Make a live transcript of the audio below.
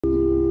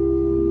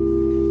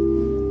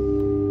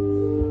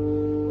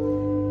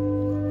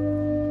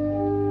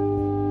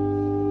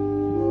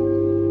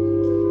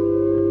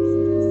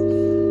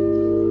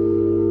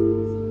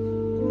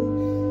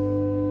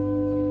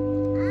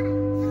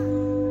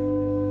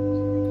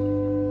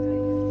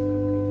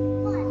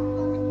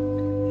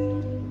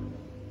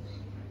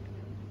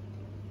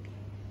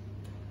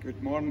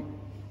Good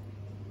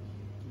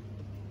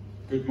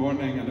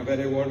morning and a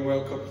very warm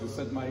welcome to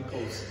St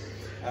Michael's.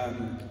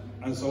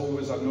 As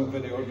always, I'm not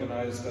very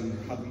organised and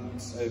hadn't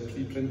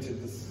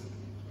pre-printed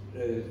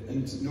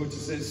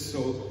notices,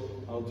 so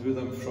I'll do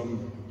them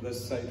from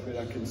this side where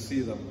I can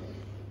see them.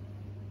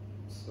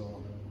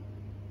 So,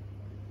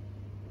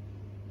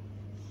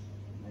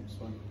 next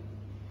one.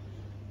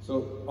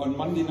 So on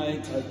Monday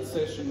night at the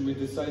session we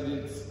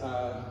decided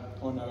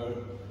on our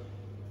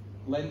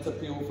Lent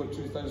appeal for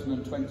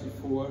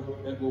 2024,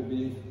 it will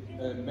be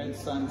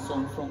Médecins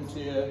Sans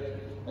Frontières,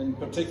 in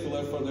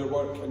particular for their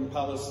work in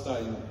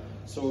Palestine.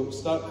 So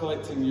start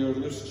collecting your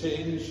loose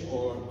change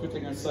or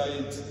putting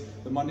aside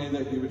the money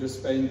that you would have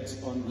spent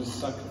on the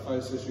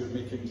sacrifices you're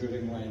making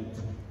during Lent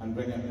and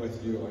bring it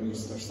with you on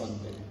Easter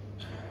Sunday.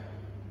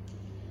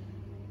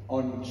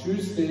 On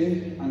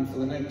Tuesday, and for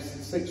the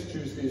next 6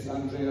 Tuesdays,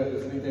 Andrea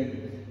is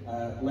leading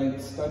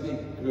Lent study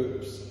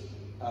groups.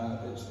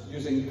 It's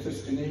using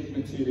Christian Aid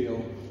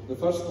material. The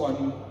first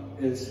one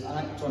is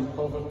Act on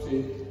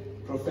Poverty,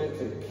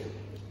 Prophetic.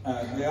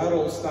 They are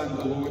all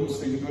standalone,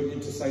 so you don't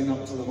need to sign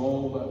up to them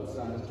all, but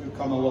do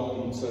come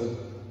along to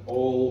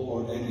all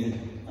or any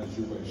as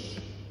you wish.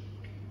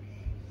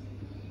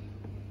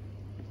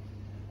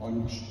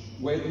 On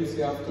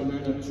Wednesday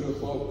afternoon at 2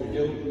 o'clock, the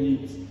Guild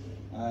meet,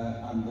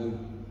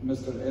 and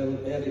Mr.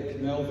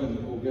 Eric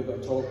Melvin will give a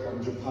talk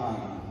on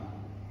Japan.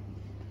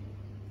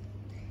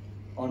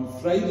 On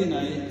Friday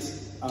night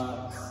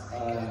at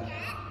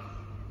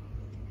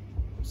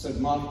St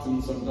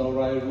Martin's on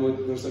Dalry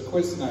Road, there's a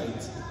quiz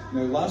night.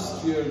 Now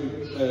last year,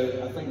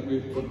 I think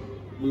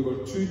we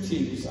were 2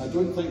 teams. I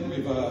don't think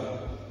we've a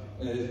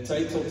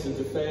title to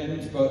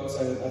defend, but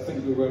I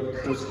think we were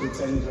close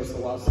contenders the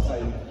last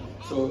time.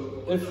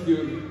 So if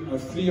you are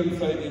free on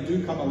Friday,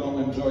 do come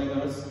along and join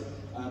us.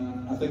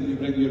 I think you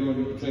bring your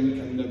own drink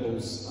and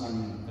nibbles,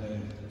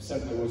 and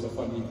certainly was a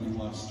fun evening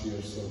last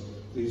year, so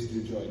please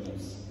do join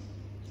us.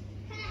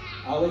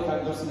 Alec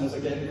Anderson is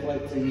again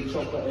collecting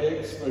chocolate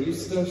eggs for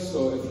Easter,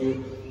 so if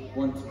you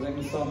want to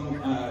bring some,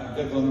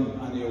 give them,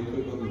 and he'll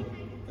put them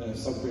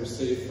somewhere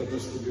safe for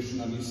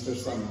distribution on Easter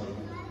Sunday.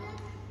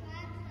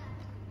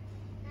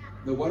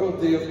 The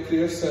World Day of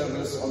Prayer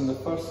service on the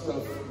 1st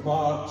of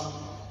March,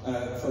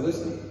 for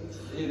this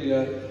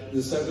area,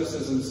 the service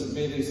is in St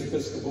Mary's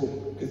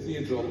Episcopal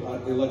Cathedral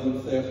at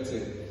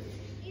 11:30.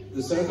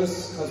 The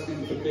service has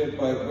been prepared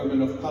by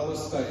Women of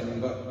Palestine,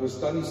 but was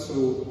done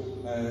so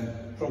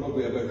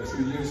probably about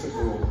 2 years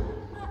ago,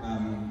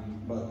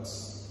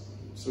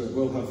 so it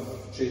will have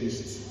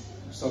changed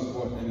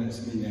somewhat in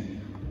its meaning.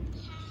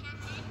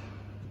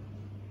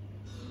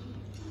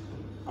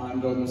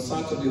 And on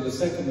Saturday the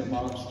 2nd of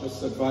March,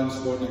 just advance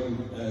morning,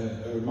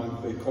 our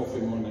monthly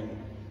coffee morning,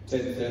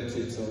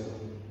 10:30 till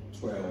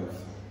 12.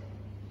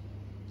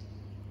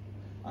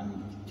 And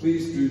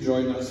please do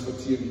join us for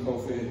tea and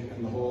coffee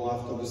in the hall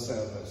after the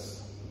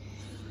service.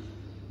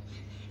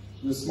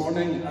 This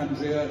morning,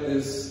 Andrea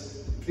is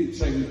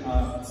preaching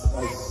as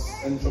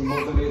interim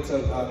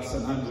moderator at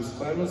St Andrew's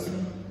Claremont.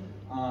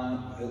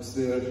 It's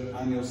their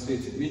annual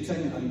stated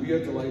meeting, and we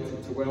are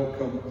delighted to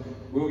welcome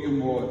William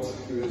Watt,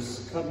 who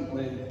is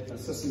currently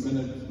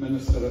Assistant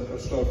Minister at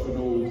Carstorphine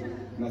Old,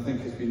 and I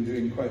think has been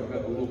doing quite a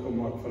bit of local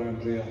work for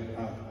Andrea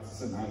at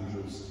St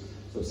Andrew's.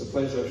 So it's a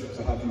pleasure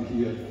to have you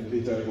here to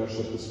lead our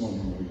worship this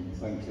morning, William.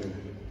 Thank you.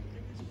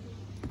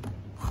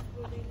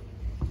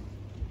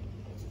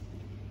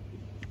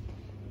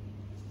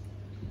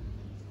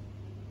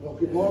 Well,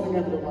 good morning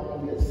everyone,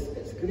 and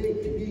it's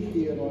great to be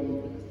here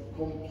on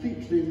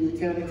completely new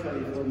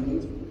territory for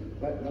me,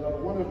 but there are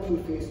 1 or 2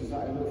 faces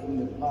that I know from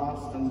the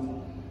past,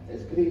 and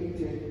it's great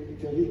to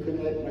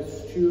reconnect with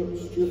Stuart.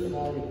 Stuart and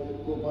I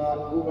go back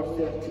over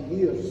 30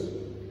 years,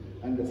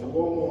 and it's a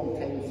long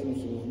time since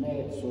we've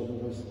met, so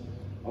there was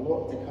a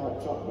lot to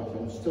catch up with,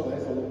 and still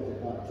is a lot to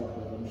catch up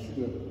with, I'm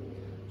sure.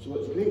 So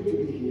it's great to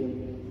be here.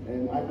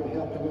 I've been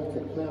helping out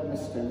at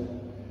Claremont,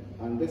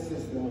 and this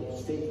is the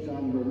state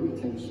January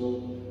meeting,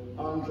 so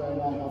Andrea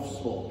and I have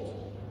swapped.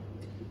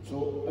 So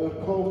our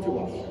call to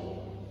worship.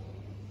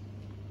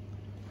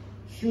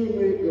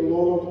 Surely the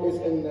Lord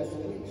is in this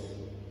place.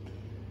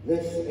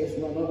 This is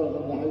none other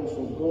than the house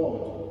of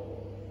God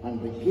and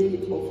the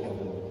gate of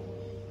heaven.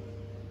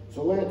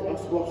 So let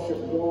us worship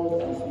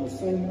God as we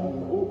sing our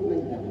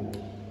opening hymn,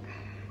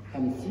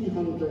 hymn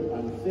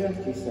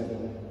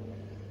 337,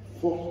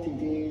 40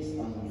 days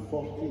and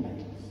 40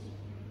 nights.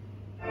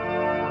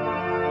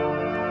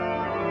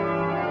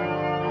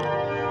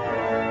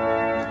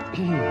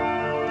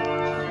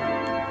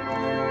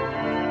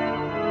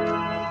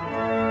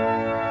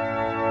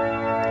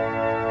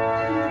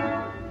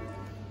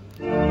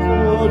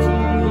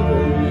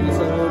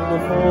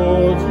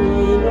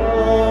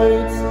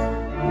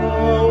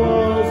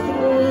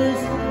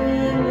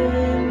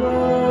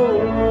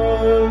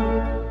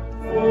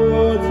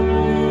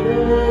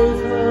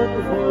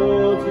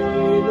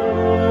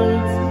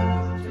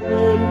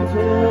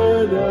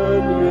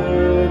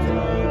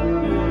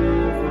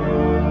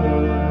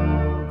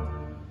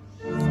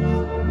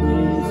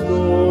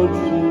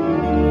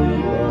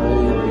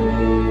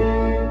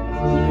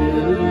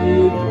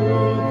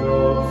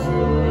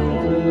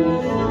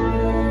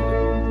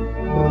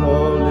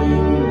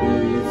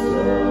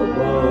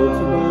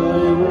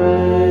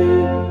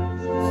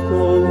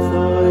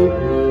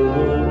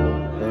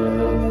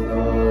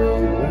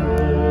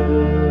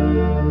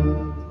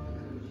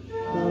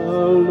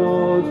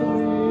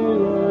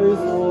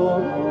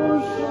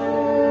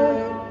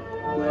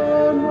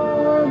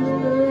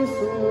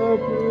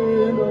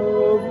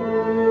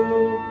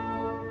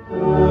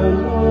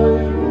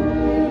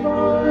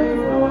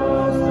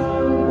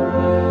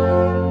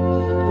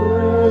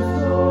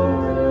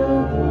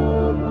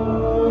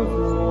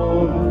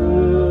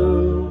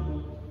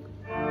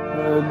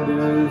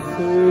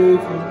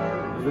 Satan,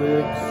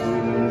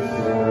 vexing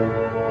show.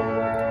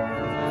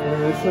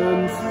 Flesh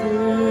and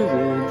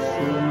spirit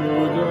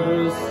should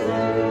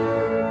essay,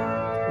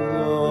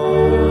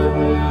 Lord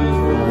is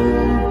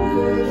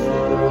vanquished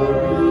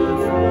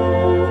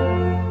before,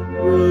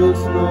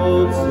 wilt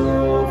not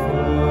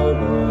suffer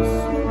us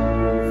to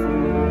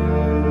fail.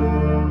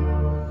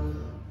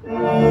 What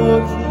reigns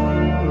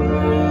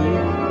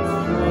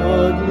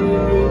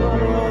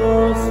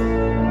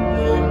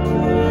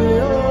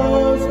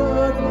struggling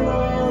us,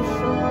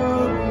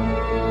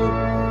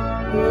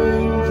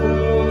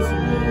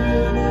 victorious at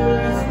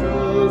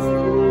last shall be,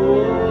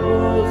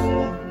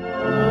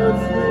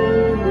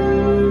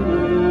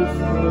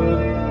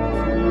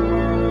 angels,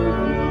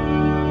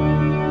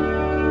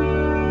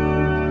 ministers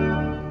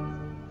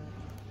to us,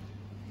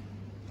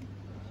 as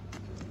they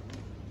minister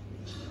to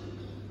thee.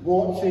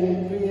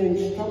 Watching,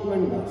 praying,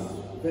 struggling us,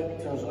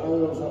 victors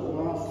ours at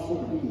last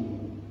shall be.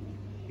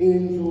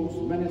 Angels,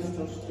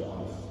 ministers to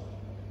us,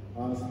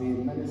 as they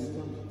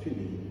ministered to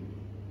thee.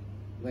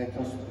 Let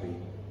us pray.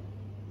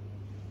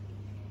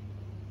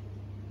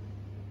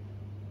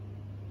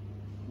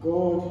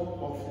 God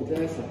of the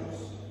deserts,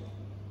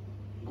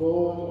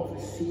 God of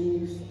the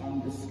seas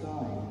and the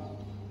skies,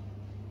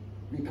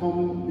 we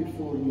come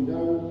before you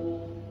now,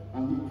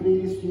 and we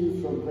praise you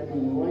for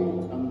bringing light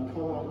and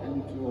colour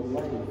into our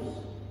lives,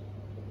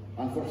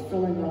 and for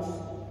filling us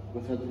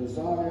with a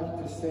desire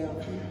to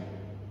serve you.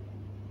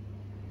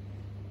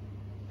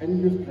 In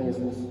your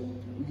presence,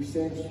 we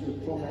sense your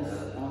promise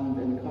and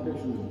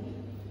encouragement,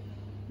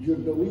 your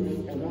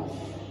belief in us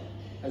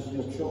as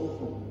your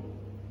children.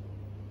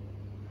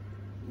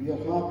 We are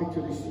happy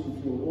to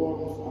receive your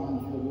warmth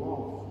and your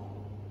love.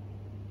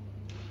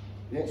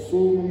 Yet so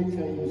many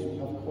times we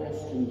have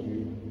questioned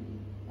you,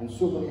 and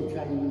so many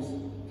times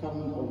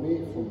turned away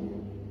from you,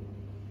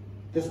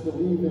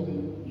 disbelieving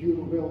your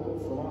will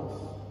for us,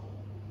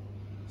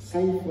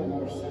 stifling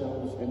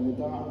ourselves in the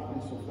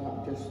darkness of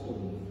that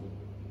disbelief,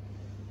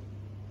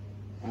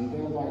 and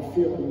thereby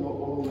failing not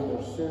only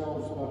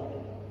ourselves but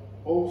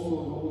also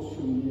those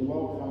whom we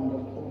love and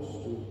are close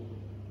to.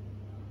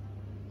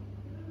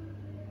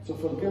 So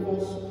forgive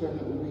us when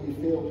we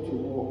fail to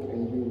walk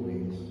in your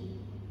ways,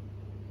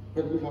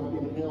 when we have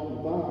been held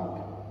back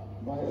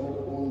by our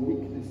own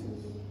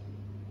weaknesses,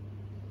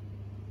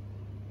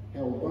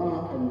 held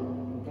back and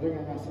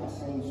bringing us a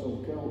sense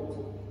of guilt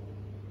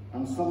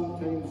and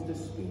sometimes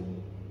despair.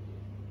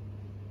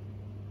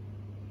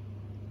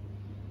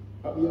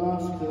 But we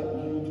ask that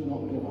you do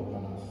not give up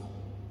on us,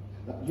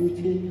 that you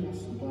take us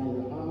by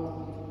the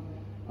hand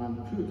and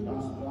put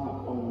us back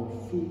on our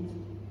feet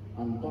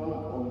and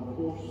back on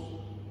course,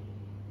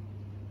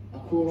 a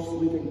course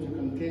leading to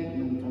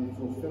contentment and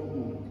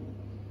fulfillment,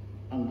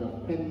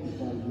 underpinned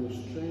by your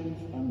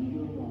strength and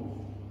your love.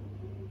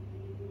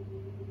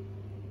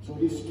 So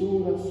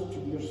restore us to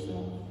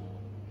yourself,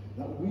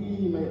 that we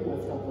might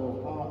lift up our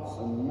hearts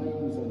and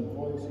minds and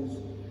voices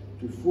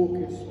to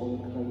focus on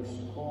Christ,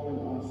 calling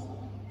us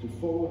to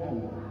follow him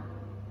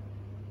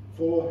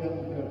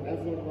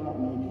wherever that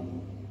may be.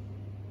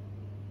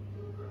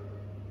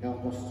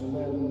 Help us to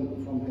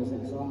learn from his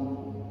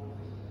example,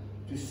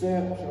 to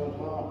search our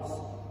hearts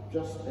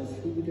just as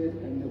he did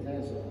in the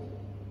desert,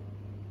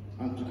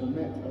 and to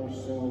commit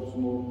ourselves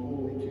more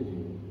wholly to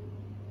thee.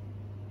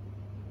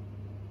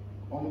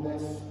 On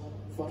this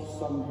first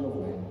Sunday of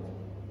Lent,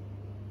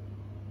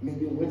 may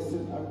we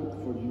listen out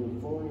for your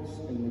voice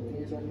in the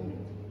days ahead,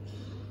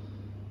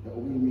 that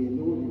we may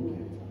know you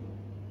better,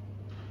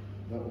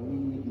 that we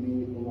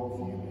may love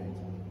you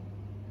better.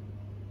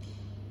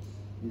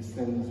 These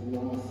things we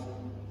ask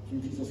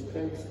through Jesus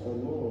Christ our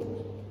Lord,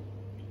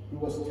 who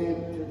was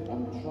tempted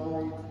and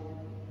tried,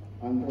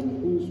 and in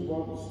whose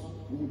words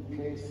we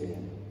pray,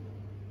 saying,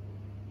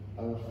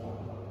 Our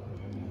Father.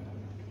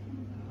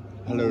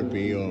 Hallowed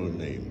be your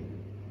name.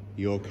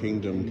 Your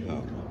kingdom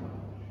come.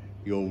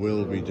 Your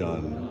will be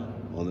done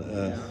on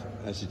earth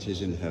as it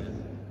is in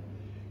heaven.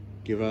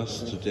 Give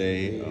us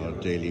today our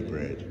daily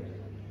bread.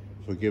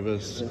 Forgive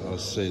us our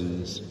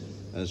sins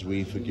as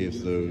we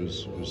forgive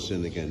those who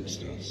sin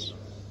against us.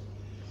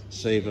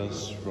 Save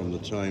us from the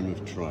time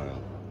of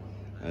trial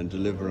and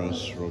deliver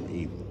us from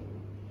evil.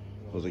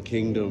 For the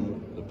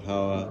kingdom, the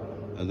power,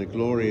 and the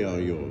glory are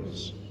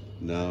yours,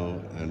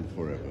 now and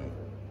forever.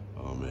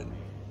 Amen.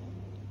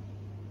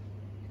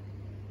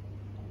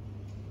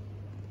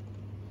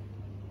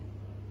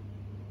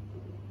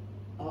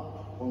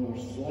 Up on our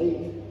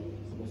slide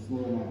this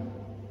morning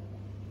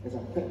is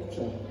a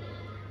picture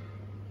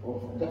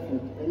of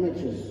different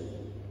images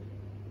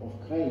of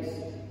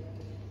Christ,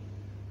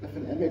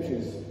 different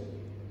images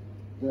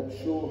that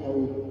show how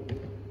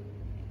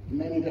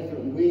many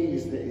different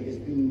ways that he has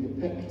been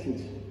depicted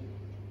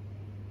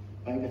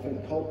by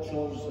different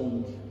cultures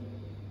and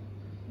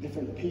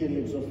different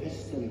periods of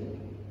history.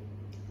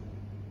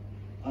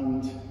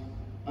 And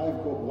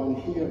I've got one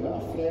here that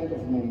a friend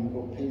of mine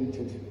got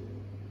painted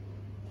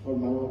for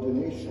my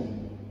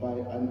ordination by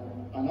an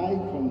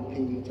icon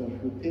painter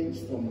who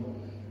paints them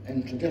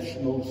in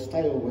traditional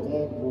style with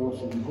egg wash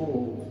and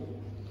gold.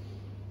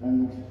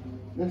 And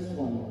this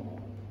one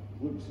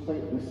looks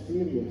quite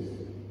mysterious.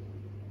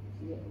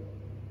 See it?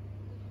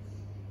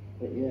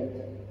 But yet,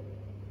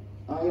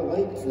 I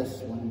liked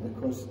this one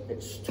because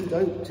it stood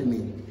out to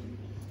me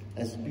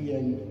as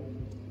being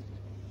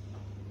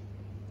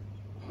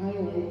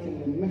highlighting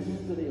the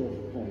mystery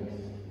of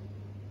Christ,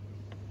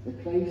 the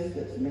Christ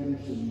that's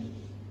mentioned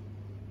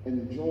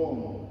in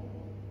John,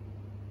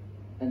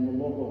 in the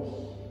Logos,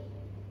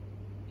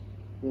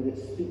 where it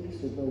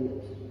speaks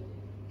about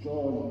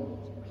John,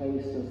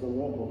 Christ as the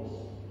Logos,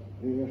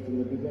 there from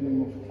the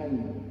beginning of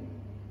time,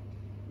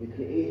 the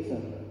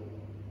Creator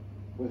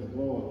with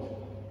God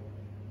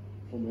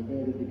from the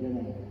very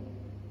beginning,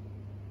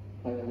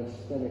 while the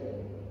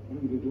Spirit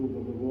brooded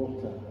over the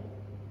water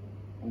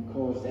and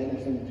caused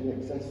anything to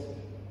exist.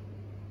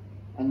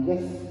 And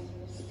this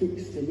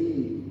speaks to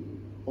me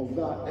of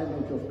that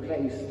image of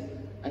Christ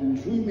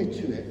and drew me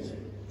to it,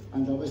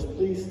 and I was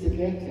pleased to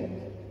get it.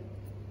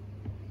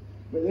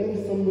 But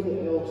then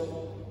somebody else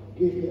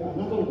gave me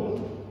another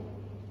one,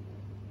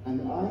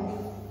 and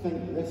I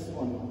think this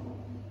one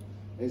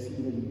is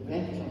even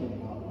better than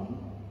that one,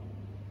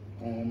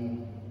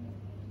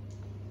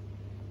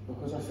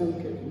 because I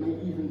think it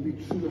might even be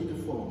truer to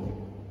form.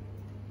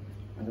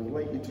 And I'd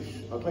like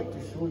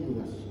to show you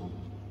this one.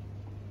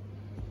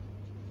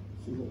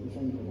 See what you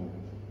think about it.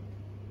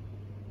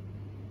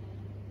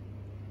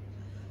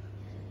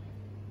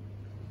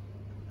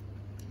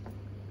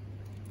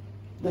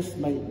 This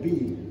might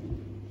be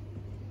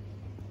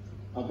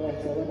a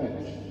better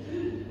image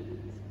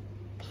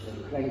of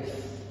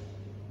Christ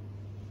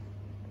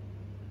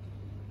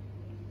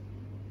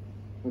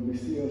when we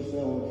see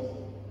ourselves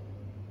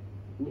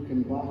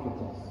looking back at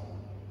us.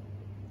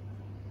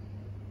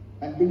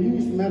 And we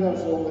use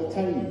mirrors all the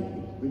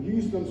time. We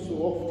use them so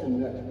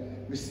often that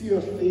we see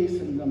our face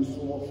in them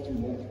so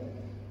often that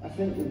I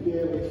think we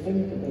barely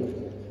think about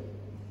it.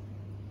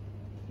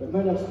 But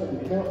mirrors can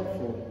be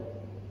helpful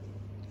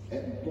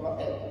at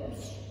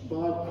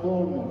bad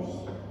corners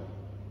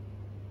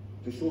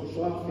to show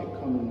traffic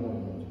coming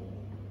round.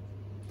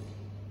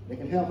 They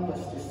can help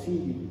us to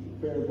see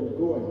where we're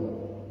going.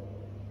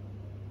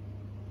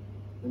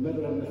 The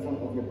mirror in the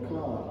front of your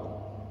car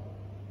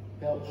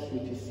helps you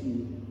to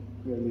see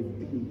where you've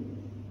been.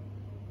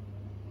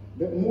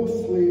 But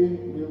mostly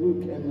we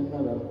look in the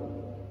mirror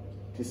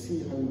to see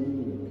how we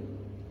look.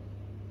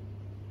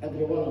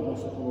 Every one of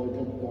us probably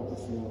did that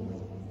this morning.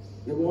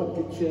 We want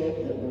to check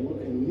that we're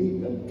looking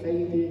neat and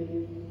tidy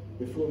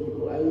before we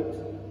go out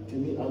to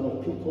meet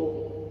other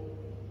people,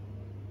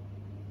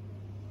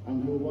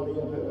 and we'll worry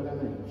about our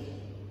image.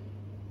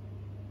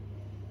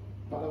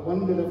 But I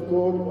wonder if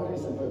God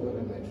worries about our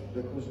image,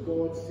 because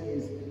God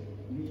says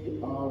we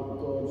are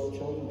God's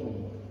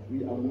children.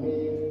 We are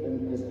made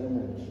in His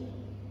image,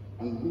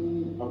 and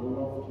we are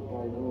loved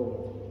by God.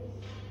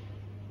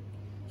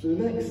 So the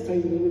next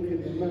time you look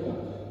in the mirror,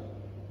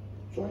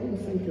 try and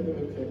think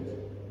about it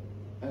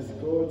as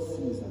God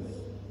sees us,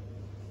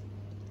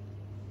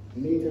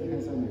 made in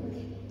His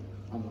image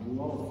and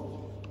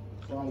loved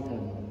by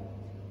Him,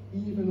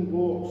 even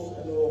warts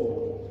and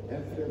all,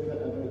 every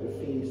bit about the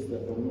face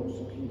that we're not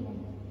so keen on.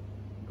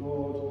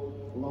 God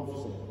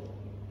loves it.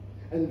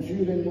 And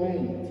during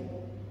Lent,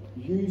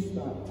 use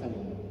that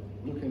time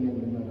looking in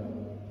the mirror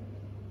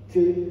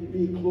to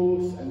be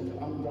close and to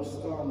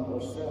understand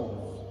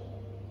ourselves,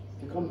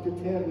 to come to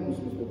terms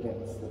with the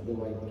bits that we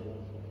like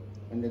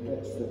and the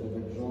bits that we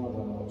would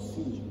rather not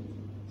see,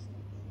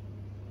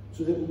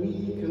 so that we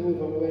can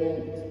over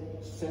Lent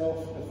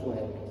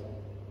self-reflect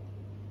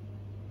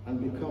and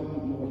become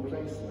more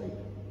Christ-like,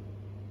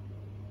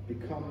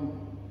 become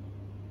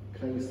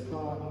Christ's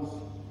hands,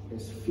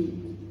 His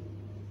feet,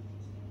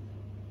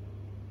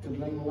 to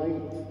bring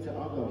light to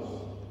others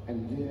in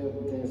their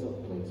desert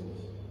places.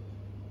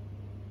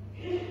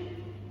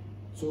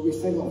 So we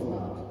sing of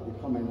that,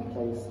 becoming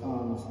Christ's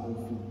hands and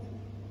feet,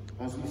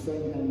 as we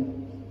sing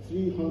in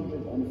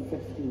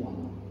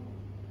 351,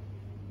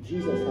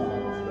 Jesus'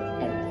 hands with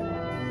Christ's hands.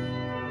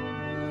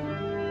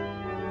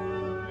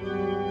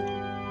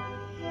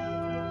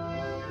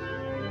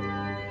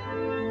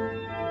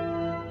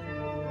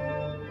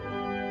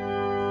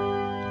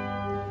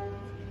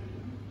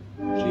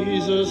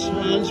 Jesus'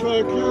 hands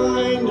were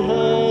kind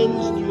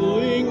hands,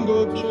 doing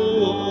good to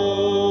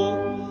all,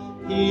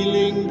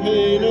 healing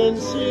pain and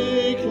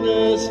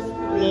sickness,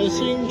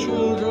 blessing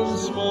children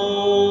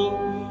small,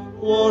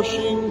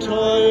 washing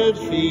tired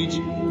feet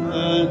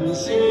and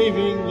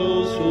saving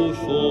those who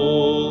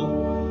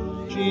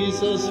fall.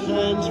 Jesus'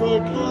 hands were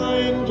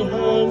kind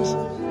hands,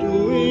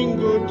 doing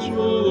good to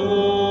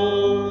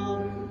all.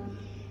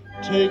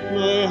 Take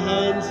my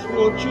hands,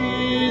 Lord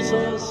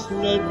Jesus,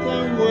 let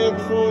them work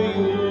for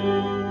you.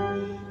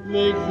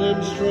 Make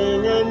them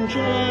strong and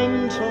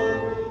gentle,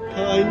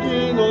 kind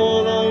in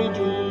all I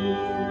do.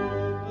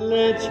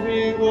 Let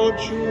me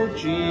watch you,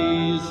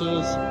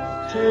 Jesus,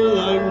 till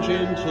I'm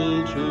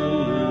gentle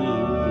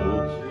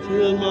too.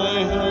 Till my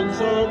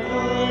hands are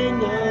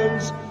kind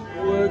hands,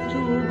 work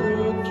too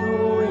good to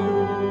you.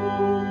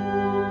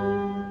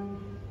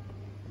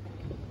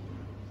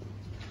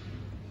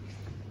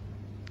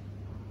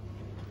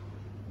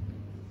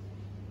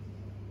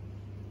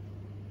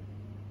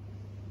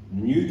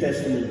 The New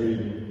Testament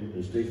reading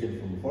is taken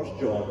from 1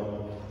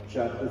 John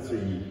chapter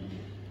 3,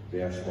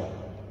 verse 1.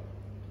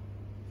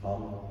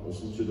 Come,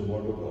 listen to the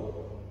word of God.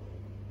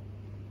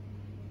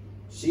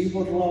 See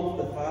what love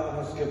the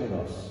Father has given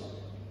us,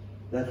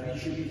 that we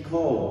should be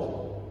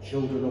called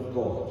children of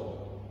God.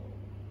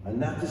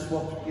 And that is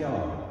what we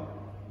are.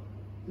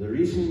 The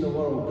reason the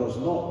world does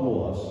not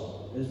know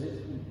us is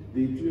that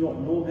they do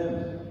not know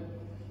him.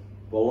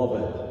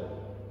 Beloved,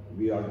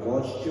 we are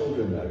God's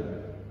children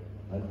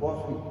now, and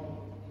what we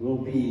will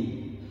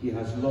be, he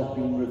has not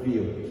been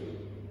revealed.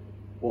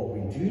 What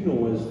we do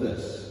know is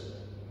this: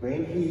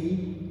 when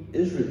he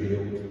is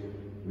revealed,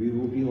 we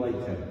will be like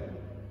him,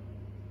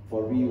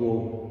 for we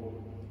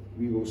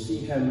will see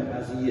him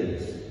as he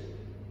is.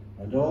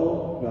 And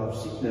all who have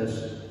seen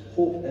us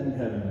hope in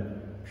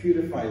him,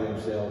 purify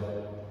themselves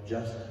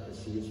just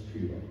as he is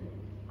pure.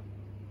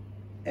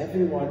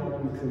 Everyone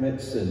who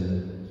commits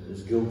sin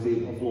is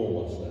guilty of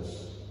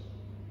lawlessness.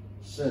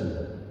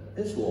 Sin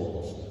is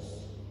lawlessness.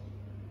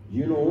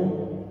 You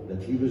know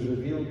that he was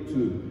revealed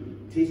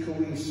to take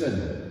away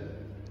sin,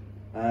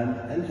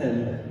 and in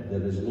him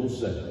there is no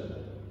sin.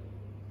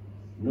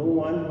 No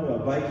one who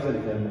abides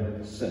in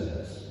him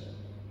sins.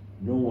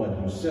 No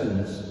one who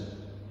sins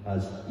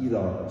has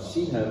either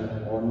seen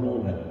him or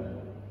known him.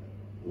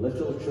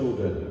 Little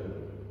children,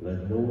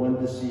 let no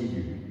one deceive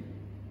you.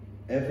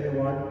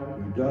 Everyone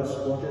who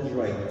does what is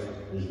right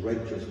is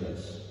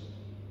righteousness,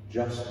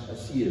 just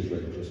as he is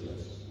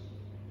righteousness.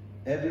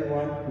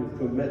 Everyone who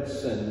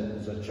commits sin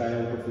is a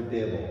child of the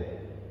devil,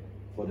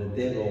 for the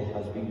devil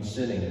has been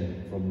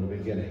sinning from the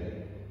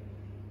beginning.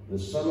 The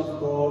Son of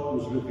God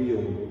was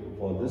revealed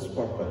for this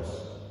purpose,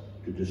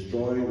 to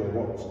destroy the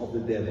works of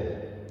the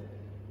devil.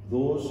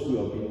 Those who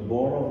have been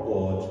born of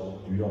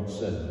God do not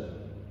sin,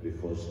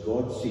 because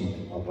God's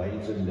seed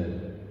abides in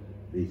them.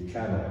 They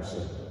cannot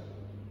sin,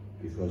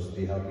 because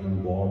they have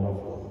been born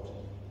of God.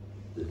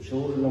 The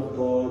children of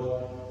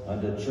God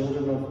and the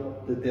children of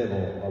the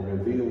devil are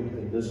revealed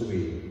in this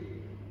way.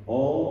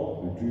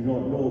 All who do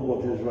not know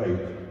what is right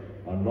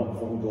are not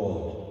from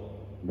God,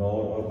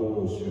 nor are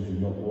those who do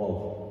not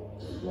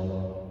love their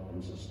brother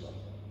and sister.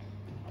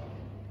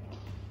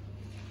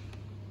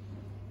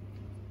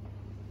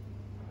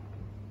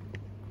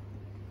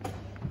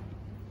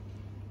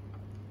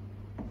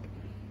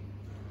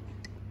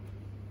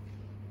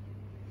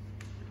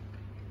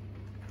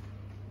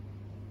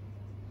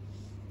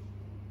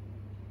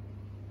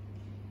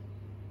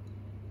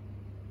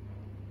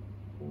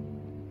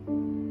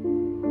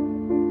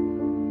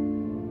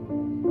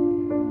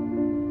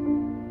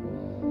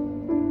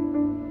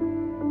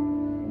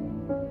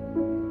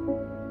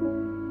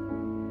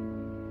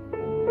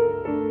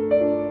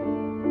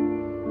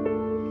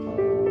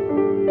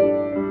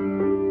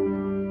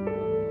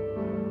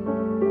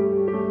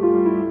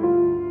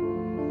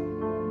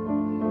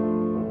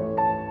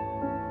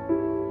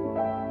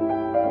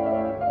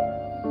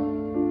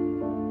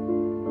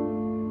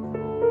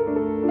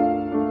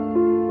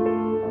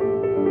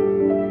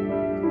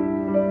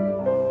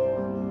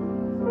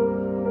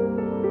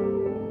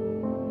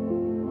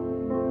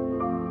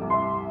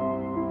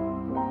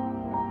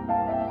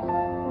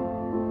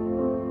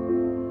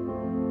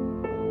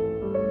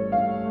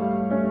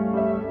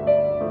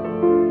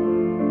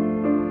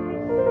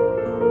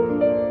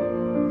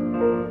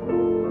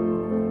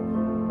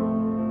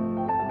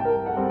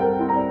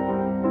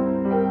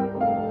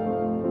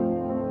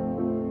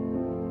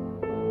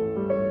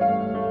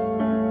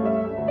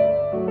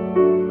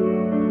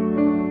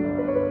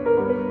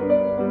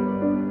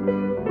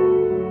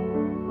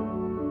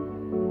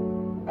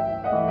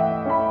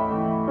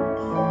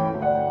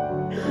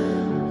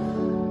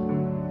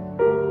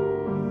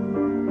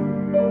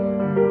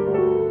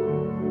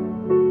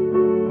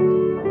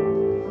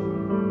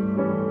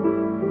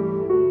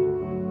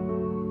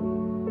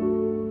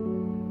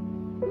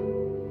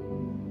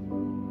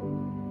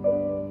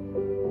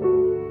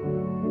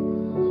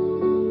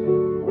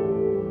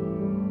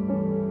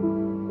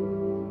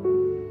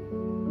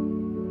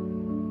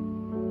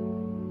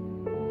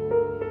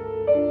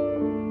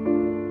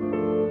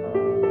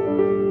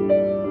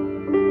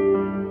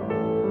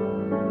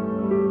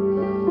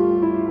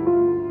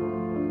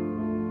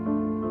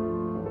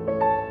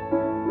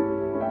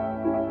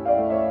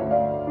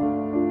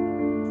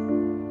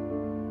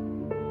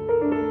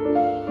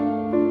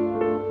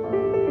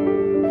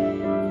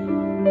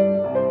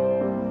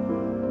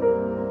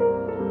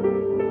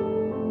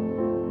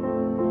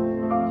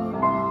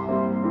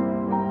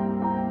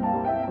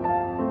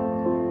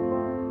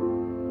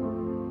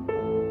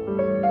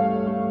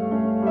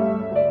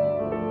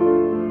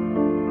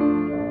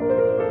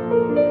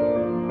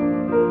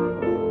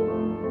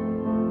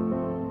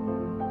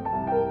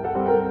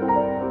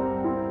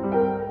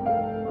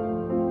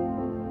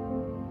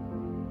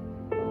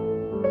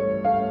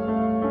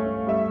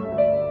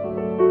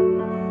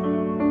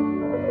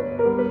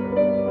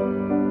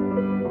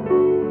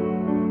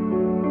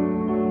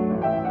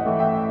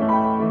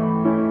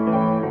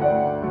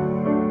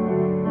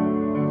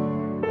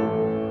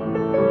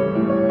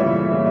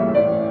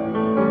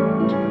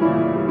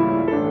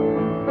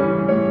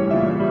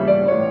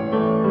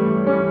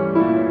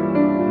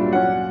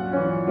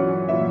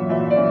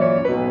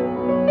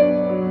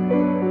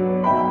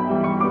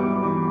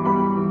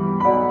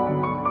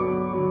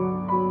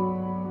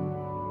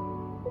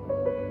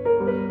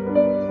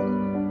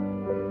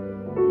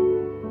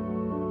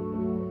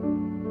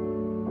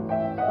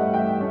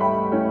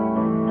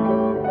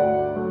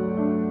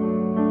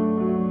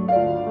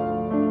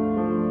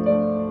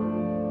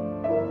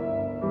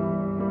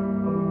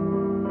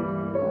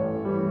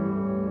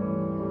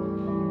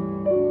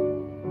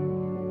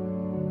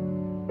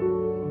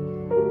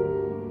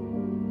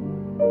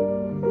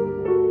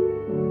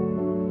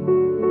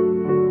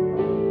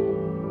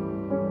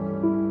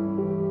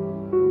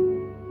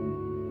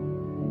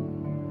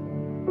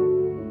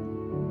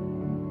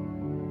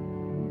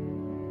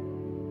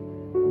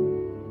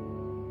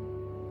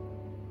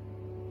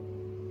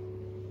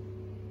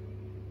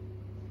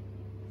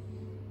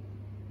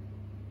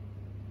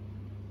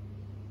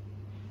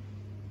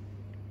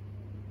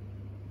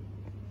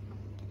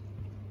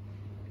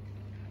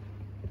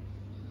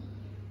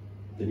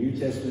 The New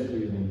Testament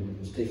reading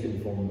is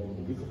taken from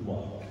the book of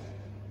Mark,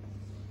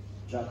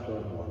 chapter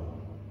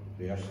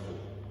 1, verse 2.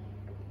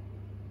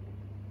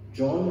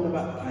 John the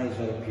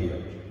Baptizer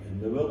appeared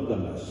in the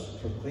wilderness,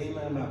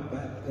 proclaiming a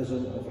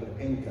baptism of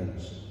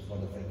repentance for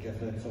the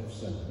forgiveness of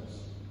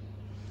sins.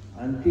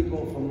 And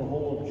people from the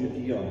whole of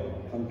Judea,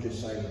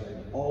 countryside,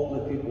 and all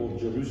the people of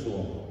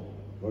Jerusalem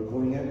were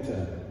going out to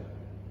him,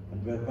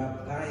 and were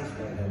baptized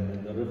by him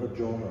in the river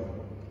Jordan,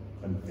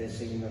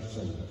 confessing their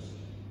sins.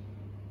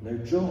 Now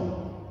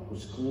John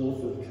was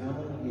clothed with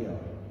camel hair,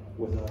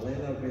 with a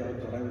leather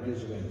belt around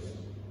his waist,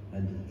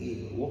 and he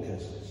ate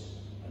locusts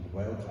and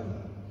wild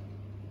honey.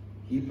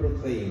 He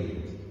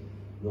proclaimed,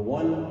 "The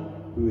one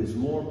who is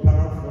more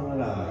powerful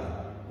than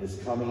I is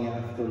coming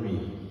after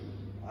me.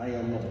 I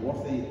am not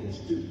worthy to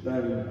stoop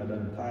down and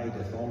untie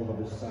the thong of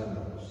his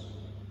sandals.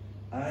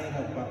 I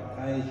have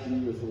baptized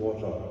you with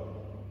water,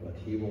 but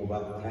he will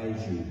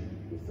baptize you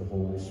with the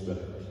Holy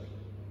Spirit."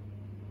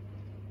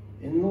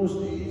 In those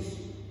days,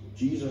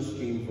 Jesus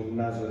came from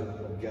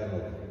Nazareth of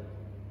Galilee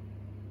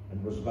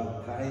and was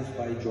baptized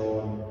by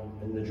John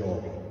in the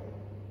Jordan.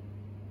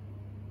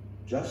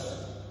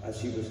 Just as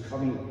he was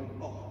coming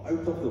up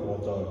out of the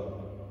water,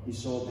 he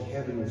saw the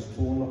heavens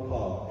torn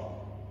apart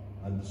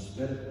and the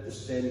Spirit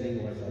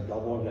descending like a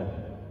dove on him.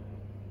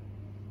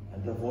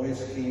 And a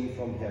voice came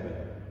from heaven,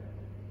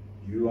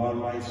 "You are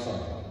my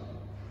Son,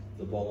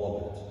 the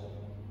beloved.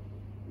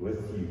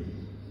 With you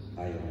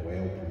I am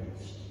well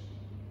pleased."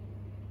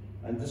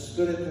 And the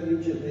Spirit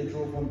immediately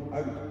drove him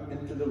out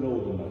into the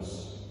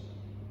wilderness.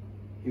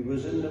 He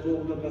was in the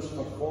wilderness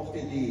for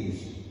 40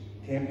 days,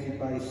 tempted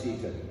by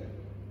Satan.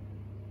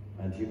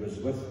 And he was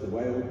with the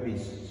wild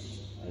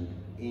beasts, and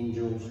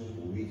angels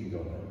waited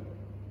on him.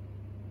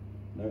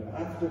 Now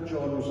after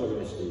John was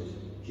arrested,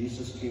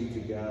 Jesus came to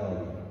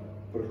Galilee,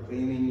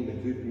 proclaiming the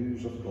good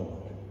news of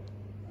God,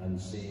 and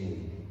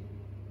saying,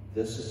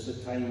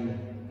 this time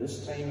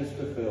is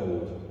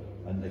fulfilled,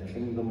 and the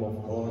kingdom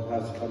of God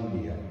has come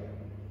near.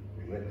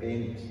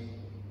 Repent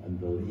and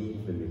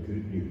believe in the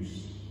good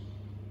news.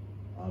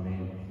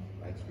 Amen.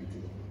 Thanks be to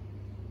God.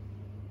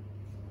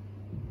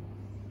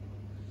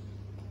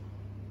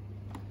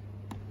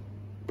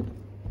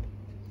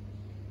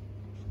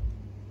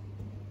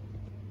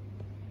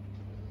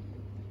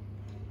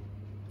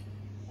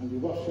 And we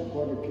worship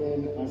God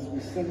again as we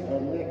sing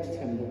our next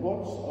hymn. The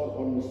words are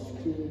on the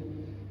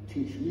screen.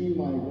 Teach me,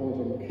 my Lord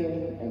and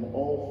King, in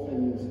all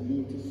things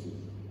thee to see.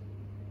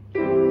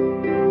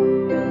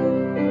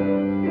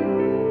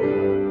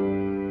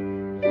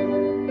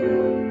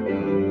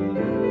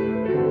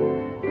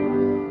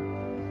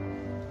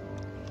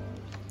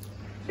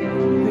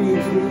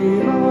 Teach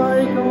me, my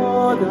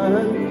God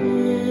and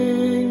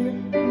King,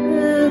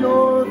 in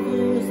all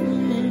things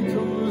thee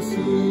to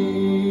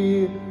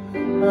see,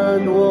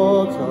 and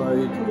what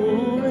I do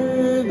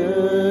in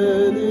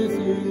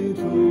anything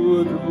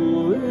to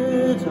do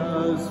it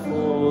as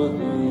for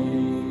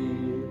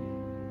thee.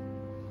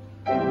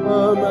 A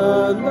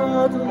man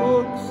that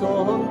looks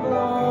on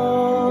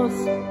glass,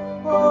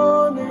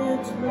 on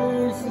it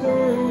may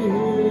stay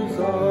his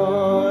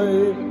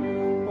eye,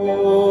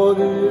 or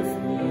if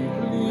he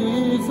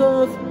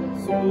pleaseth,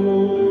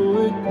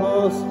 through it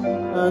pass,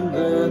 and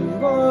then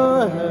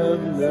the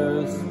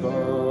heavens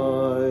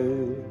spy.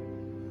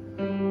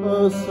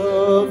 A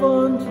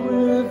servant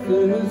with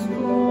his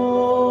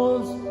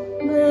claws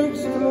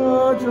makes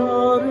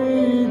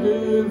drudgery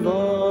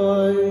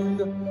divine,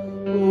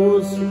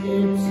 who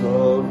sweeps a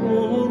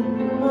room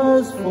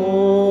as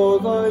for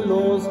thy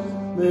laws,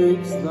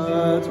 makes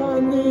that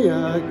and the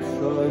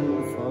action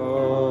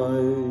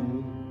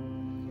fine.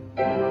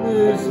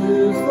 This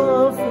is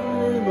the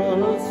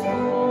famous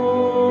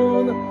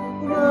stone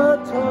that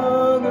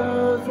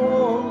turneth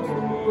all to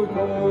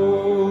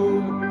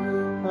gold,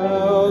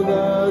 how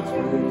that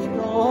which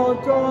God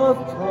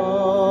doth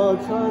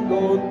touch and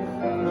own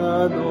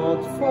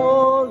cannot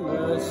for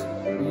less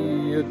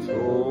be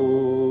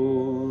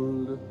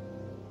told.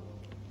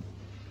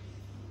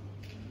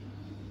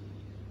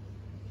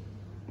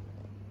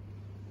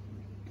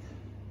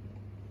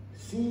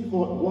 See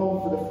what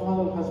love the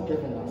Father has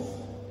given us,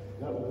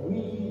 that we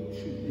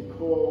should be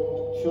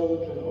called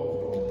children of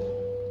God.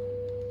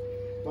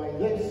 By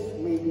this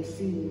may be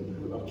seen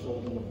who are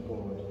children of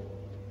God.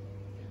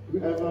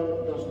 Whoever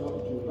does not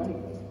do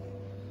right,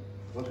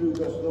 or who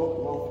does not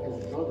love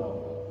his brother,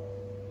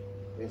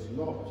 is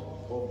not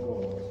of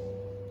God.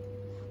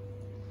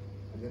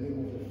 In the name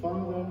of the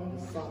Father,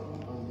 the Son,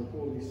 and the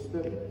Holy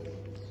Spirit.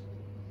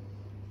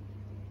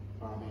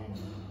 Amen.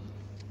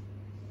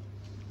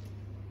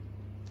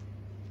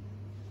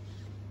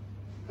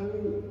 How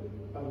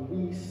are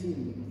we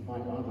seen by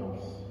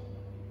others?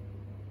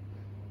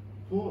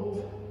 What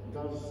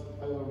does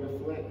our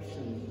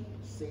reflection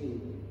say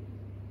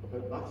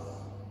about us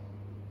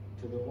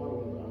to the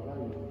world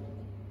around?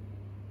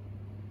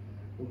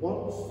 The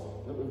words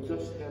that we've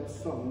just heard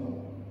sung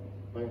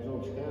by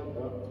George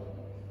Herbert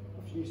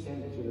a few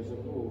centuries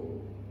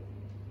ago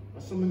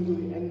are something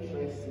really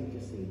interesting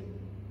to say.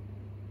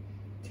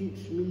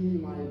 Teach me,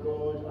 my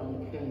God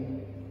and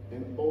King,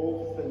 in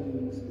all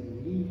things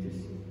thee to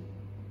see,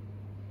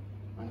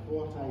 and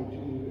what I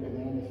do in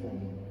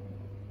anything,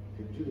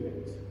 to do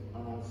it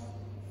as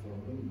for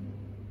thee.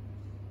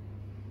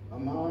 A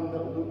man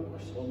that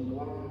looks on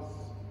glass,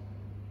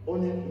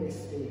 on it may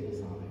stay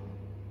his eye,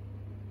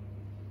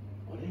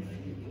 or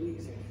if he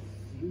pleaseth,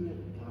 through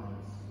it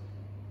pass,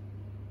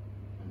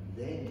 and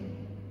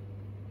then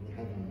the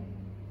heaven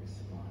is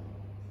spy.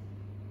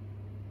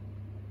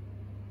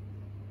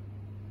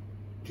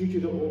 Due to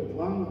the old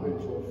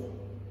language of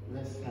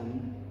this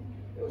hymn,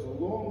 it was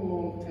a long,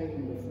 long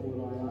time before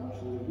I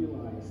actually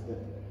realised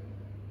that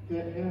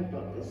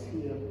Herbert is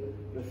here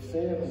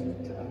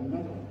referring to a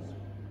mirror,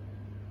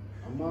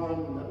 a man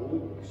that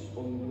looks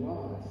on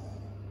glass,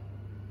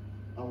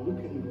 a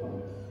looking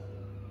glass,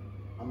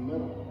 a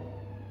mirror.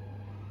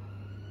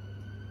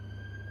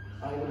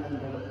 I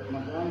remember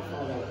my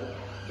grandfather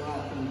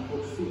back in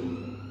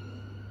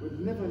Portseaton would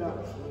never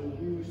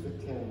actually use the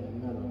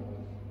term mirror.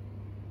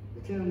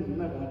 The term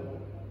mirror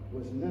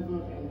was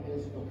never in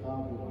his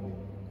vocabulary.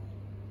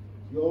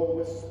 He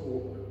always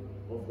spoke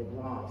of the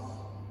glass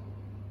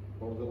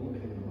or the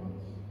looking glass.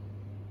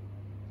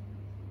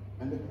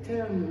 And the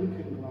term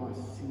looking glass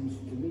seems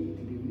to me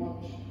to be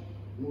much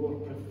more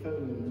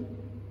profound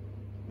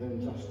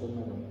than just a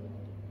mirror.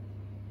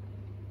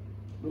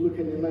 We look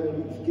in the mirror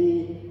each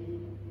day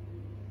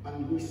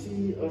and we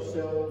see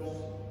ourselves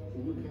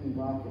looking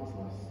back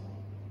at us.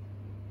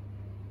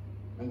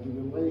 And do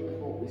we like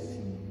what we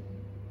see?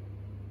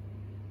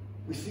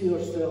 We see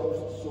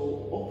ourselves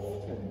so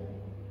often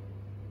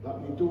that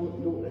we don't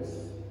notice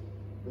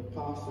the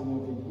passing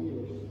of the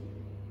years,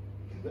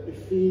 that the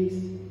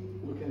face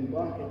looking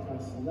back at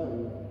us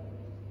now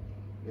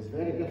is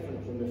very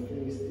different from the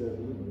face that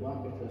looked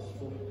back at us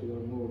 40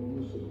 or more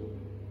years ago.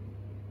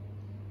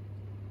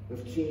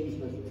 We've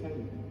changed with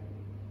time.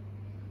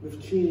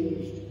 We've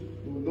changed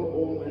not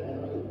only in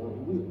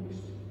outward looks,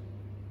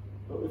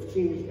 but we've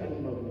changed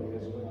inwardly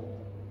as well.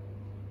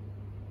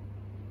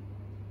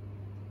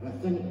 And I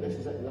think this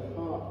is at the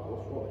heart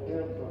of what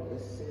Herbert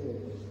is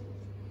saying.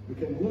 We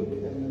can look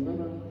in the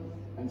mirror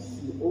and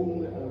see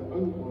only our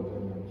outward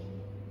image,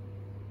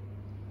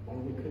 or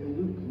we can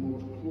look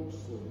more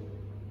closely,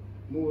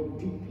 more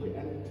deeply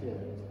into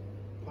it,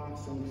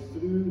 passing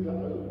through the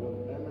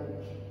outward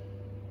image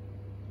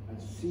and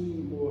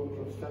see more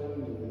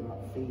profoundly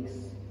that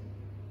face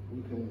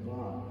looking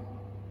back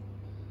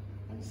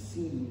and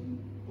see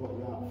what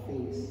that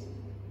face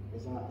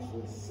is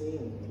actually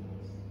saying to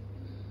us.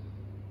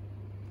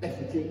 If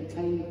we take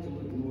time to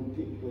look more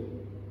deeply,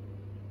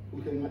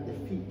 looking at the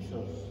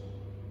features,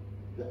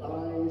 the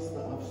eyes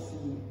that have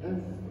seen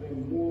every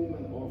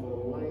moment of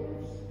our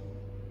lives,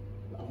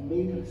 that have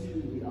made us who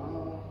we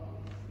are,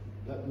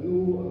 that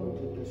know our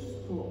deepest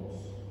thoughts,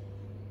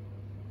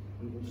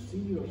 we will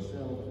see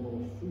ourselves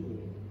more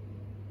fully.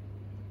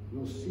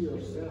 We'll see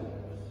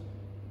ourselves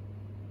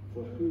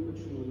for who we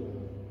truly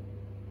are.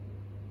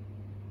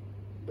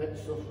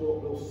 Bits of what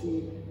we'll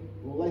see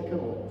we'll like a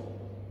lot.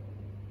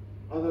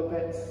 Other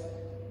bits,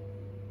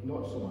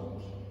 not so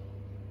much.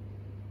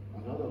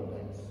 And other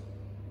bits,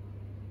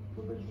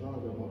 we would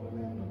rather not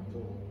remember at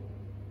all.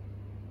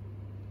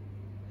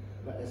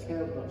 But as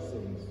Herbert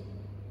says,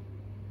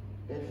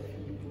 if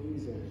he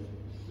pleaseth,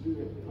 through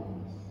it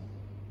pass,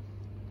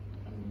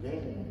 and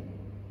then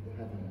the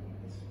heaven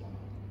is far.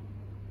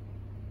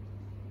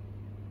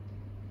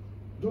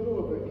 Don't know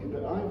about you,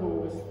 but I've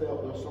always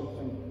felt there's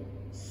something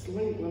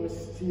slightly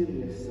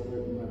mysterious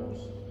about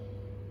mirrors.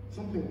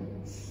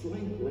 Something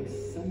slightly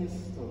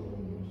sinister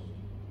almost.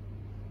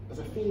 There's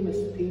a famous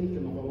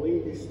painting of a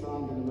lady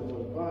standing with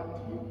her back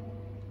to you,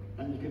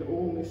 and you can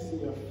only see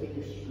her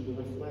face through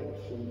the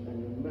reflection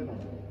in the mirror.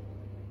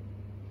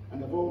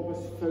 And I've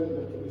always found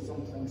there to be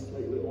something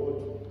slightly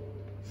odd,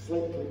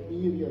 slightly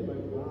eerie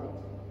about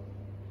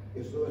that.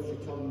 As though if you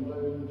turned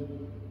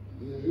round,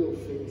 the real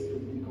face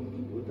would be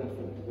completely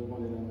different to the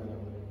one in the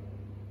mirror.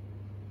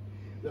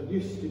 There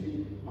used to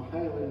be a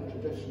Highland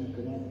tradition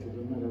connected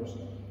with mirrors,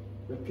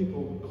 where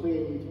people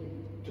claimed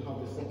to have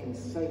the second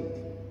sight,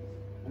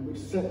 and would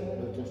sit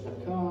with just a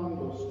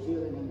candle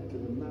staring into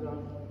the mirror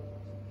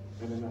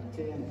in an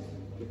attempt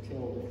to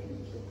tell the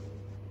future.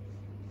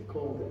 They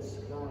called it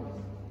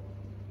scrying.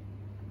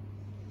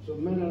 So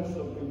mirrors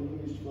have been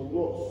used for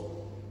lots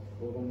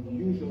of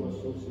unusual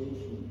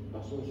associated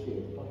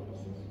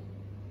purposes.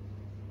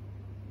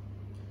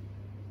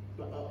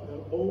 But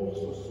they're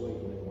also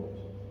slightly odd,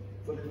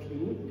 for if you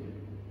look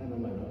in a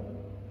mirror,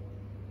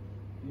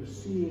 you're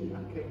seeing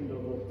a kind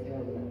of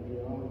alternate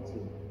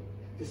reality.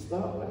 To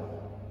start with,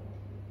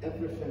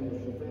 everything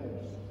is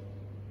reversed.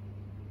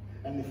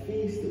 And the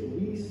face that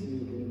we see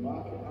looking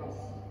back at us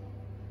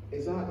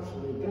is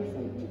actually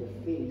different to the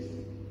face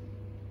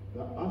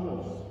that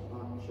others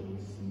actually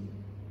see.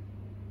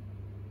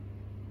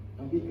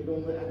 And we could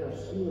only ever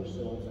see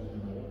ourselves in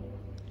the mirror.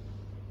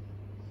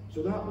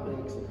 So that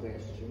begs the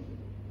question,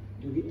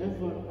 do we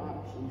ever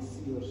actually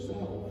see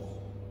ourselves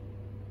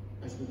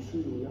as we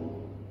truly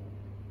are?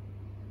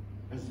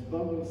 As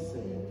Burns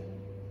said,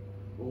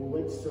 "Oh,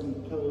 with some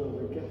power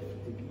the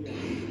gift to give,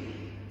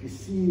 to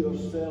see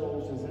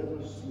ourselves as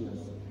others see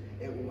us.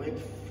 It went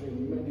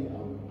from many a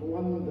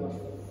blunder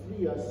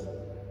free us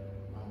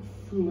and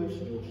foolish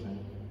notion.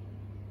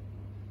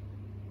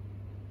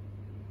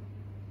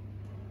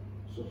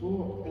 So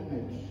what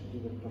image do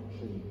we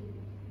portray?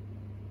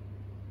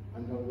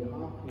 And are we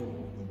happy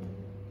with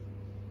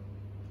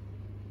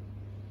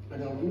it? In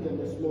our reading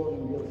this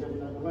morning, we are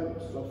given a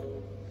glimpse of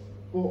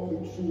what we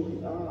truly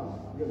are.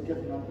 We are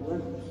given a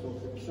glimpse of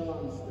the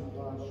chance that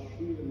lies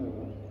through the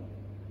mirror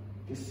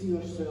to see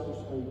ourselves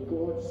how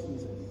God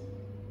sees us,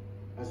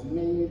 as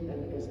made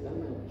in his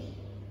image,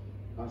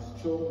 as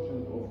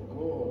children of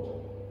God,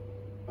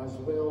 as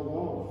well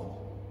loved.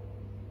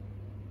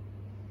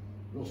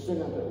 We'll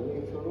sing a bit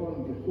later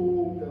on,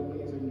 behold the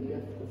amazing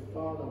gift the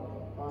Father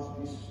has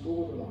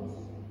bestowed on us,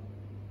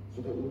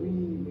 so that we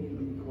may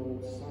be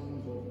called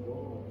sons of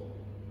God.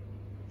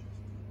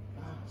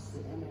 That's the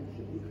image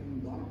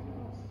looking back at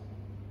us.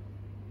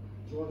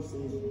 John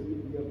says,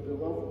 we are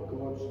beloved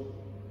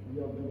we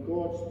are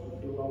God's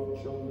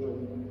beloved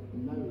children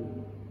now.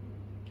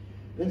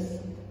 This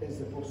is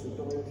the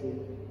possibility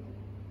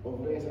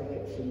of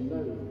resurrection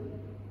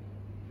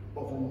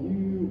now, of a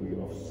new way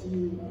of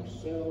seeing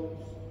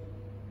ourselves,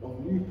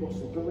 of new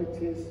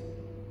possibilities,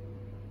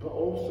 but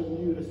also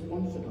new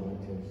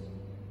responsibilities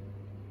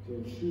to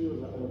ensure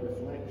that our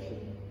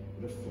reflection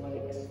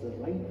reflects the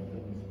right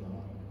things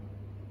back,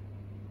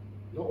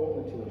 not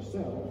only to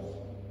ourselves,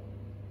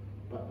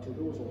 but to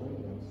those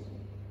around us.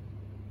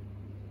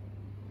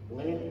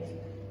 Lent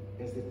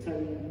is the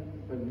time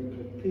when we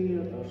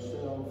prepare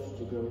ourselves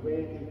to be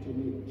ready to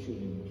make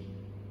change.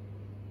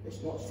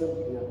 It's not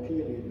simply a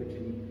period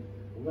between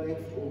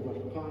leftover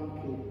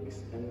pancakes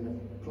and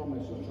the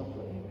promise of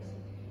chocolate eggs.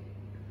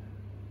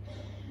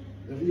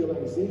 The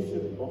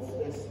realisation of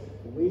this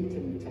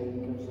waiting time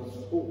gives us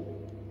hope.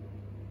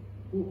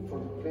 Hope for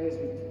the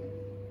present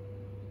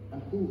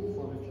and hope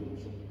for the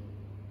future.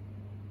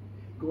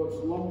 God's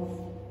love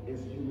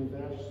is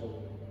universal,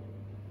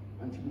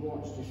 and he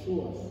wants to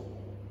show us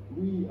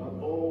we are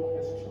all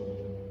his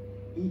children,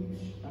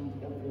 each and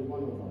every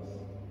one of us.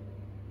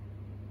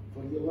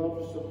 For he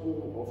loves the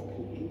whole of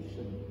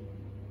creation,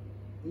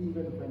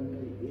 even when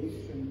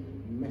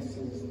creation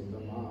misses the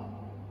mark.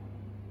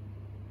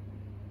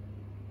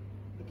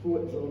 The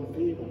poet John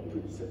Faber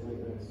puts it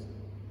like this: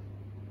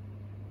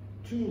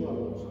 two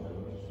worlds are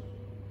ours,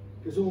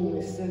 because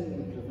only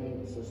sin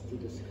prevents us to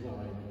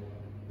describe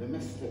the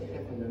mystic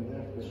heaven and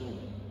earth within,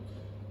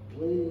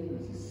 plain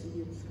as the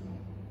sea and sky.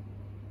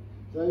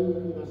 Thou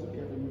who hast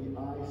given me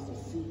eyes to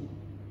see,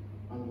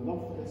 and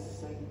love this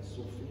sight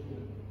so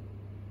fair,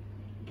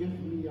 give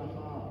me a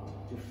heart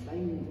to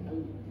find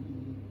out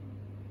thee,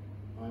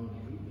 and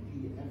read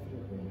thee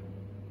everywhere.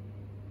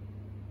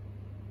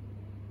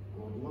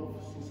 God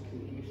loves his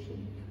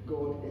creation.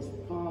 God is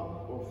part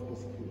of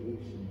his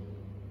creation,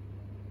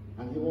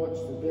 and he wants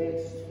the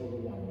best for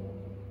the world.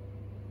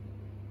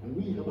 And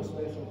we have a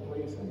special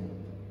place in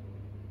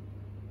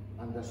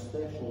it, and a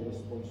special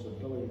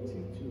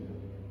responsibility to it.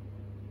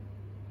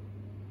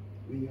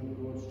 We are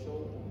God's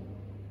children,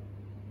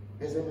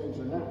 his image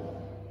on earth.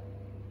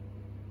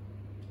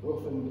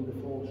 Often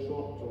we fall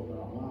short of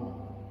that mark.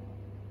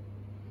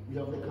 We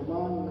have the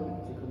commandment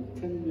to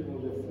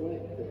continually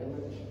reflect the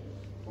image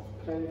of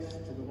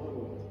Christ to the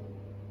world.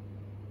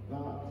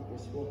 That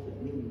is what it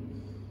means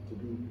to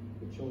be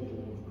the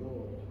children of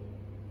God.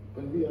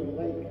 When we are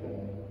like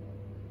him,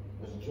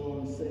 as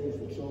John says,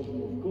 the children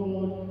of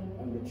God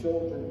and the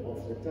children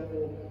of the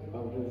devil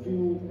are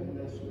revealed in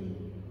this way.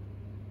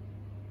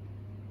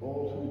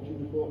 All who do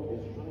what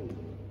is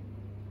right,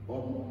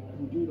 or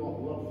who do not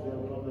love their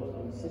brothers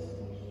and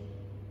sisters,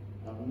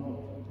 are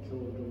not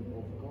children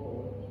of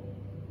God.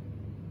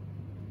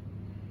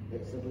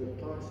 It's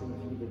about passing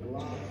through the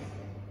glass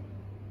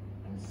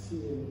and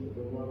seeing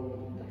the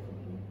world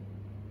differently.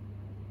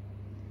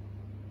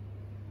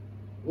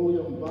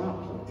 William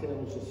Barclay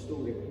tells the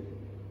story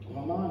of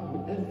a man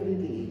who every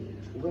day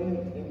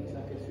went into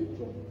a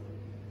cathedral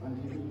and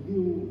he would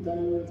kneel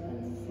down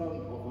in front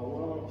of a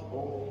large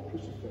altar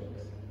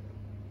crucifix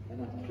in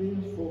a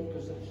prayerful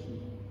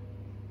position,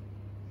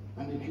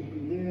 and he could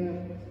be there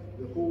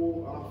the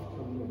whole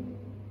afternoon.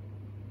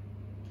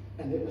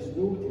 And it was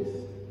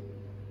noticed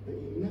that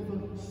he never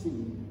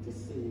seemed to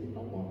say a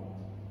word.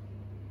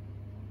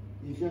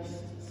 He just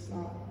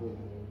sat there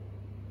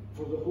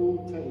for the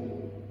whole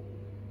time,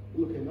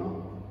 looking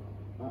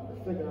up at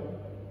the figure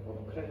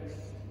of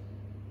Christ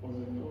on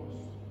the cross.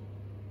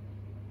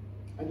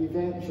 And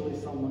eventually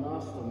someone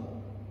asked him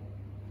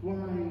why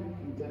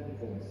he did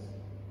this.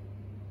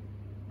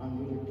 And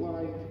he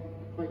replied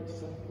quite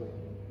simply,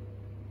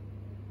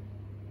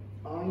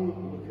 I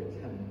look at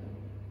him,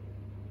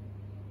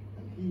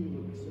 and he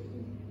looks at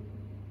me.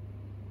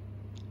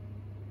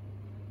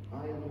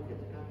 I look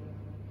at him,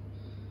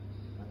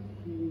 and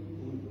he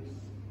looks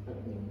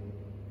at me.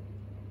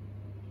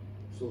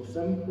 So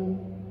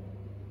simple,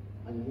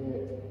 and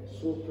yet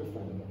so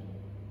profound.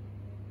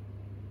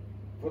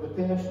 For the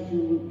person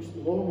who looks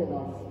long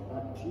enough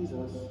at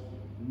Jesus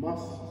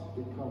must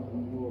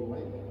become more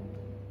like him.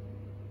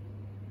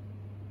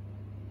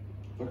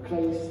 For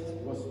Christ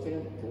was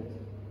tempted,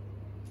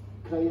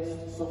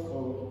 Christ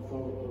suffered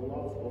for the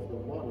love of the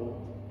world,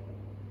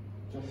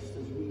 just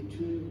as we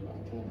too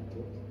are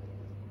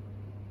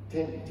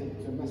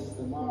tempted to miss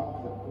the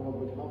mark that God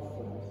would have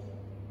for us,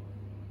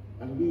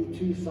 and we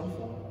too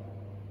suffer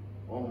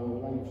on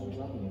our life's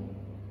journey.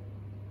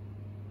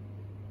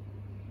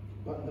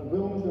 But the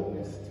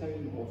wilderness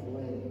time of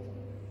Lent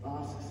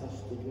asks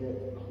us to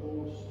get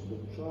close to the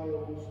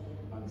trials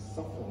and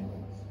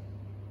sufferings,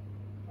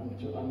 and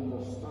to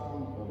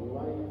understand our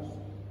lives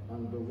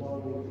and the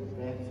world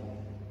better,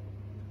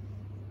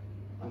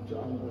 and to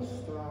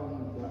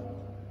understand that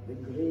the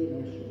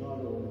greenish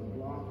rather than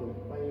black and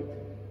white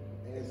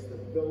is the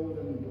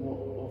building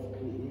block of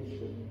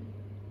creation,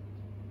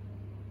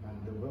 and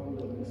the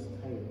wilderness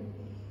time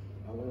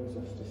allows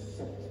us to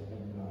sit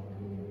in that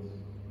grace.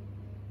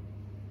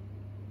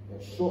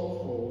 Its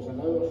shortfalls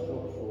and our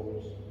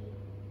shortfalls,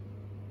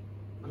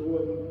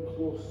 growing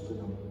close to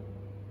them,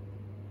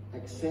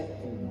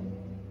 accepting them,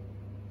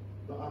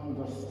 but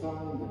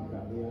understanding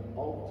that they are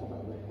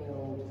ultimately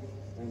held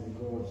in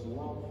God's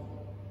love,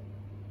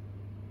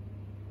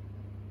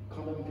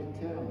 coming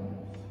to terms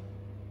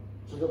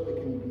so that we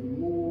can be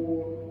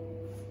more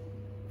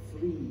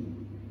free,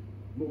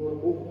 more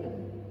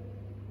open,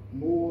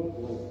 more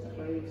like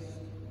Christ,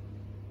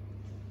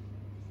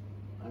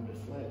 and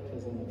reflect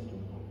his image to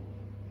God.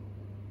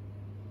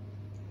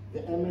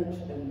 The image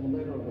in the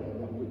mirror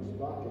that looks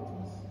back at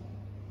us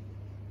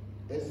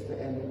is the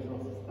image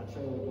of a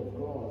child of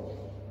God,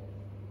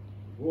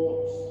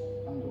 warts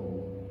and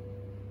all.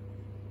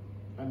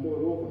 And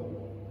moreover,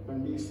 when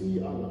we see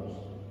others,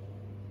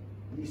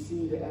 we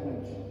see the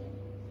image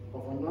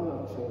of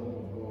another child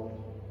of God,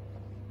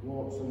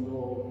 warts and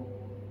all,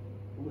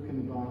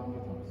 looking back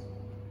at us.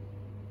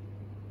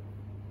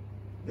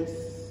 This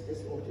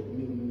is what it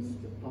means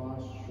to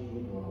pass through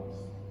the glass,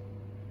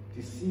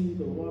 to see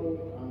the world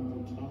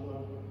and each other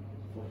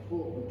for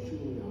what we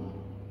truly are,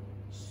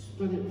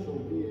 spiritual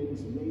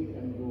beings made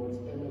in God's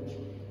image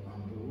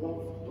and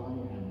loved by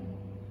him.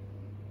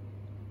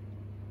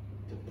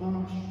 To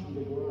pass through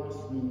the glass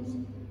means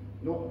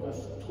not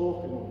just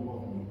talking of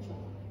loving each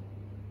other.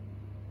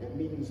 It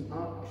means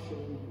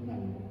action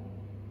now.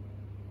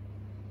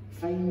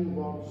 Fine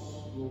words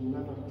will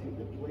never take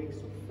the place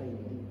of fine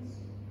deeds.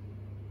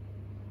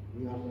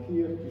 We are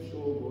here to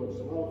show God's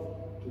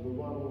love to the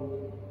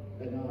world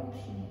in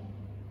action.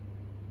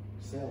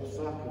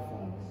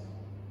 Self-sacrifice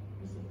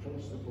is the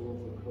principle of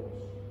the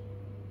cross,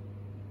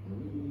 and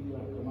we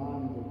are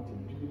commanded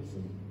to do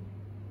so.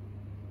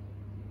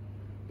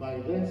 By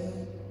this,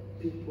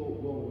 people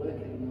will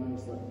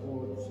recognize that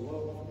God's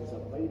love is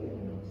abiding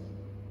in us,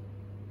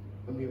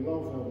 and we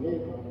love our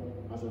neighbour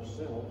as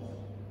ourselves.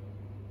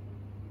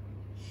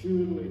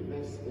 Surely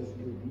this is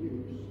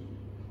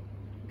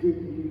good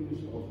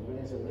news of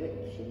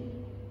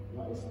resurrection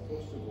that is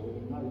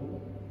possible now,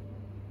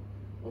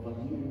 of a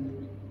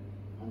new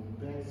and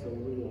better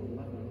way of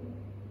living,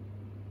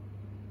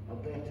 a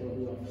better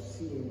way of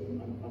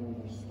seeing and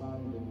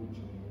understanding each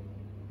other.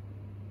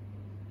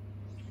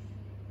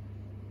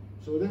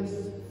 So this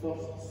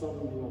first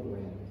Sunday of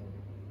Lent,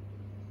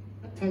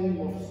 a time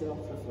of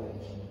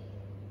self-reflection,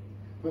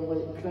 when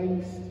like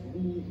Christ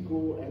we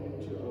go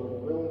into our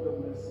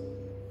wilderness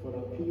for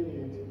a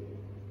period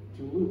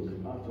to look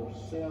at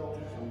ourselves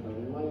and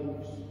our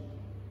lives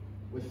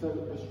without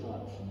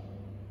distraction.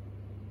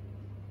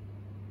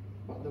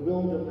 But the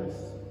wilderness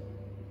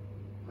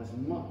has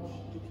much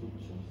to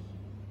teach us,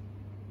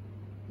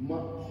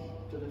 much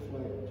to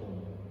reflect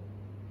on.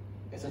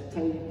 It's a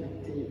time to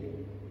take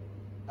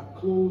a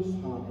close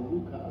hard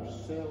look at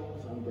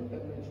ourselves and the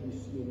image we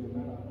see in the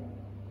mirror.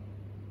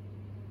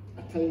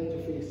 A time to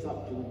face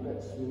up to the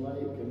bits we like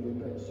and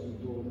the bits we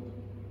don't,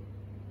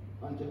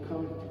 and to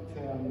come to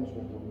terms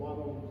with the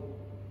world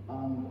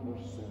and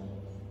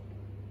ourselves.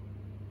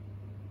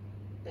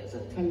 It's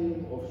a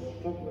time of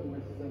struggling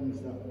with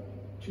things that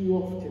too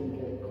often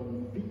get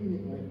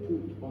conveniently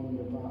put on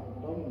the back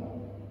burner,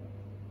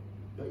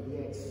 but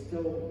yet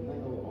still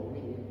niggle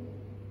away.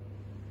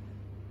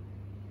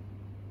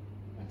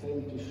 A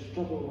time to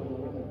struggle with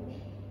our image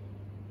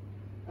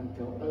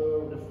until our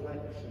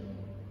reflection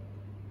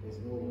is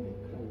more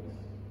like Christ.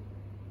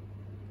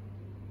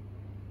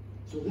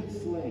 So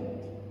this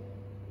Lent,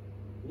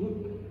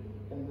 look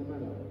in the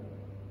mirror.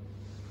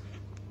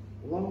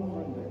 Love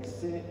and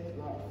accept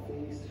that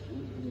face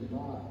looking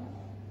back,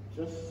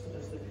 just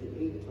as the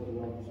Creator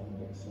loves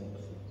and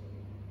accepts it.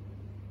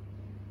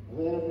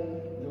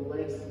 Learn the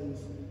lessons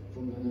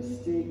from the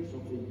mistakes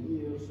of the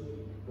years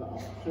that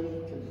have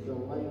printed the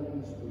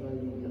lines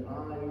around the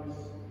eyes,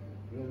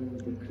 around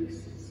the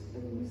creases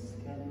in the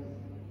skin.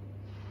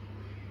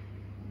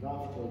 And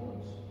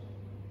afterwards,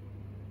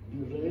 be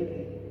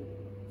ready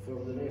for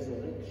the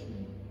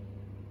resurrection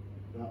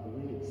that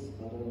waits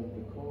around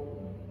the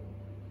corner.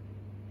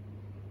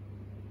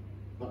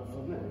 But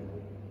for now,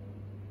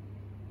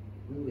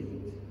 we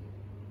wait.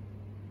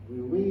 We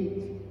wait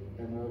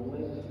in our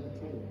Lenten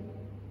time,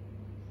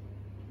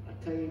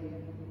 a time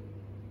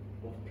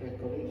of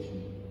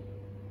preparation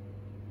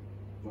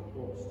for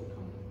what's to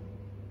come.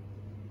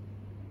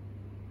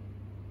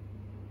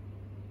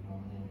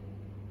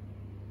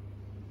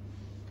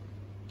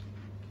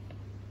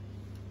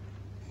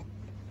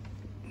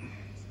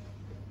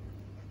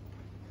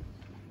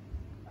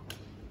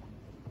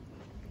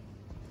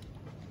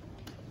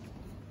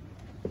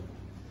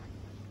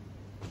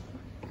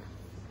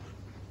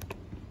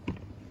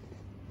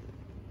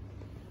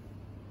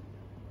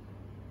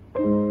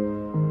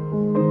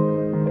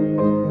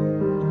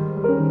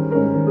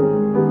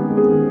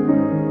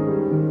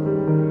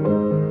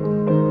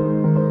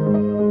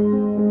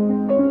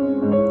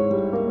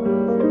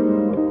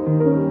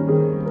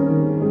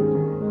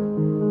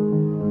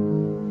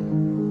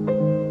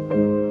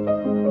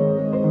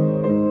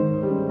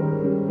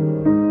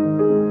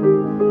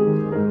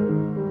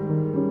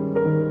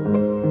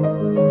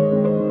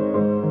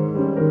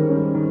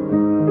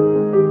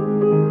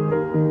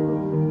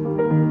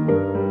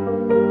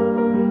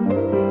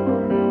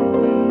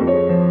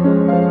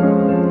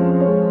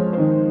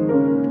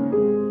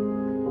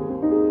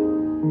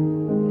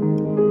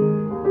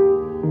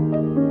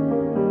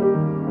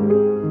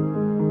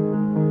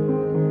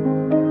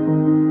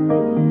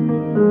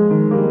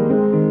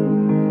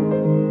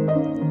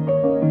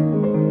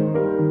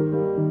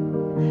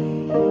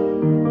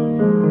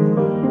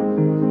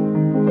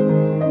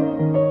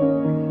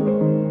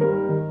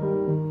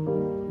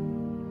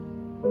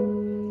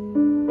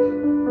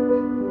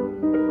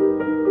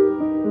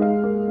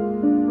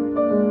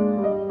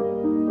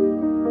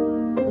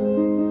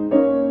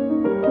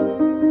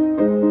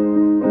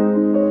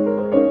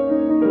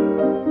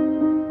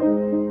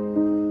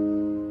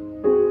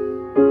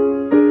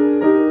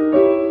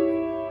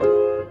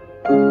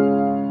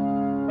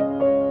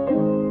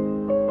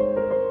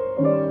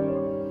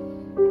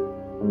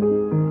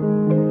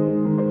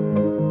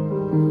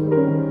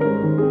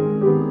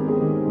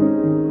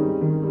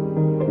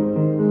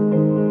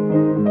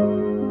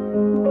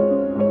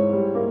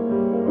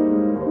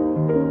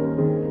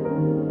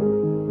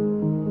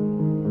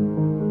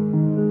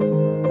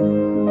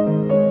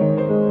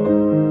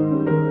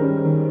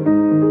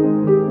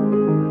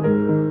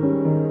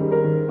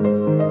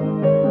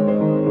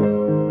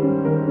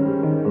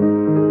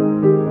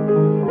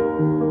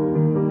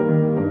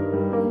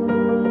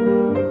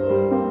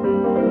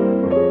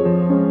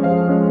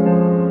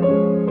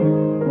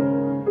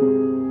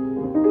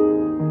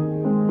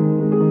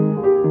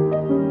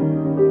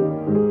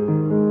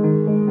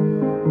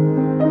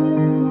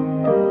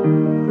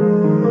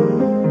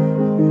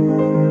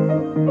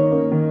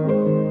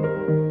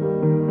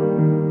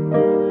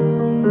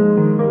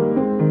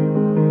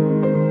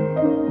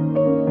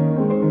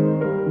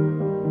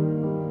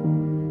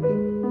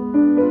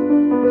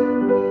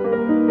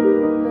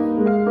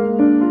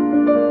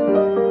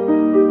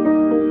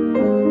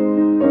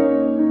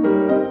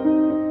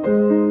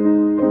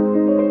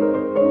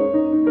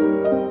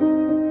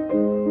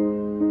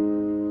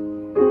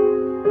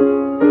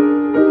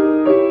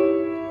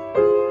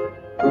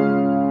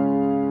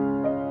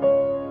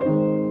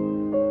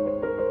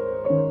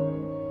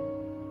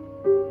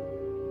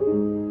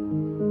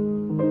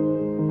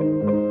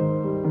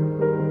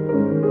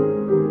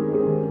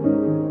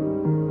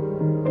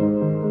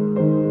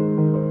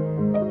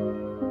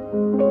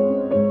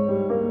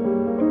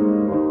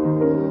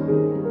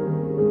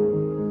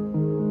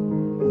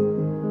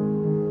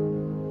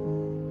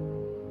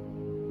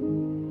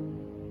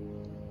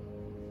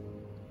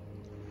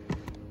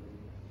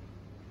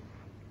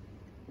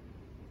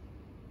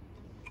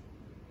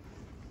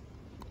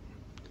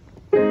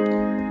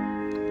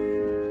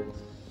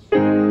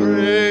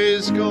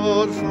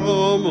 God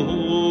from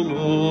whom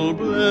all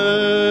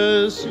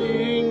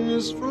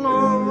blessings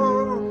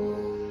flow.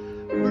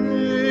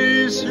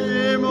 Praise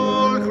him,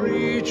 all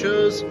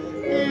creatures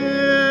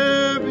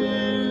here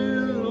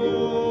below.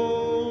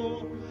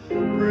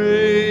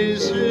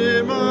 Praise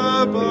him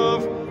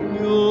above,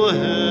 you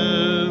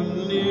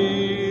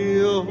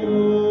heavenly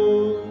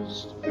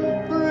host.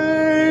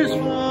 Praise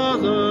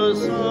Father,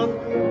 Son,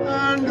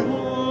 and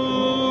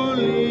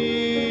Holy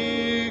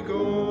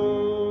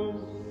Ghost.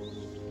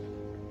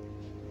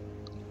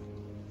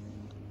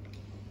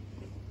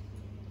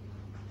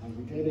 And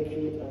we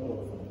dedicate our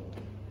offering.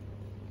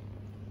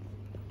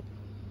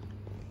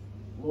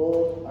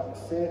 Lord,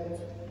 accept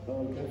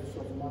our gifts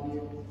of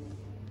money,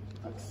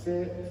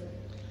 accept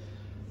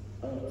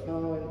our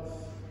talents,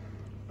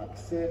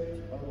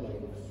 accept our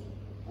lives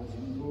as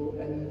we go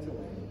into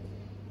Lent.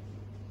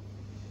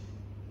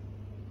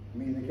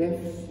 May the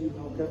gifts you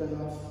have given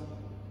us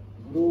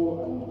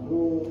grow and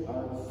grow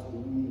as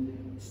we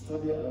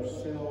study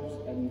ourselves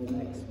in the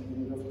next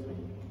period of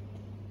time,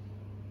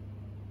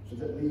 so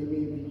that they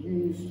may be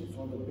used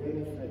for the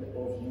benefit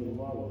of your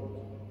world,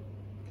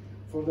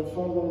 for the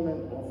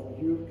furtherment of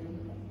your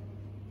kingdom.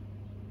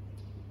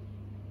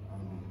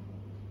 Amen.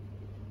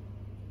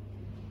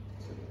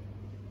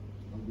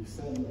 And we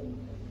sing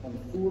on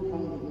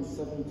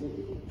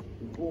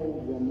 478, behold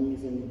the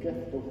amazing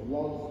gift of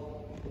love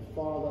the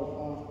Father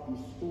hath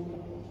bestowed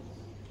upon us.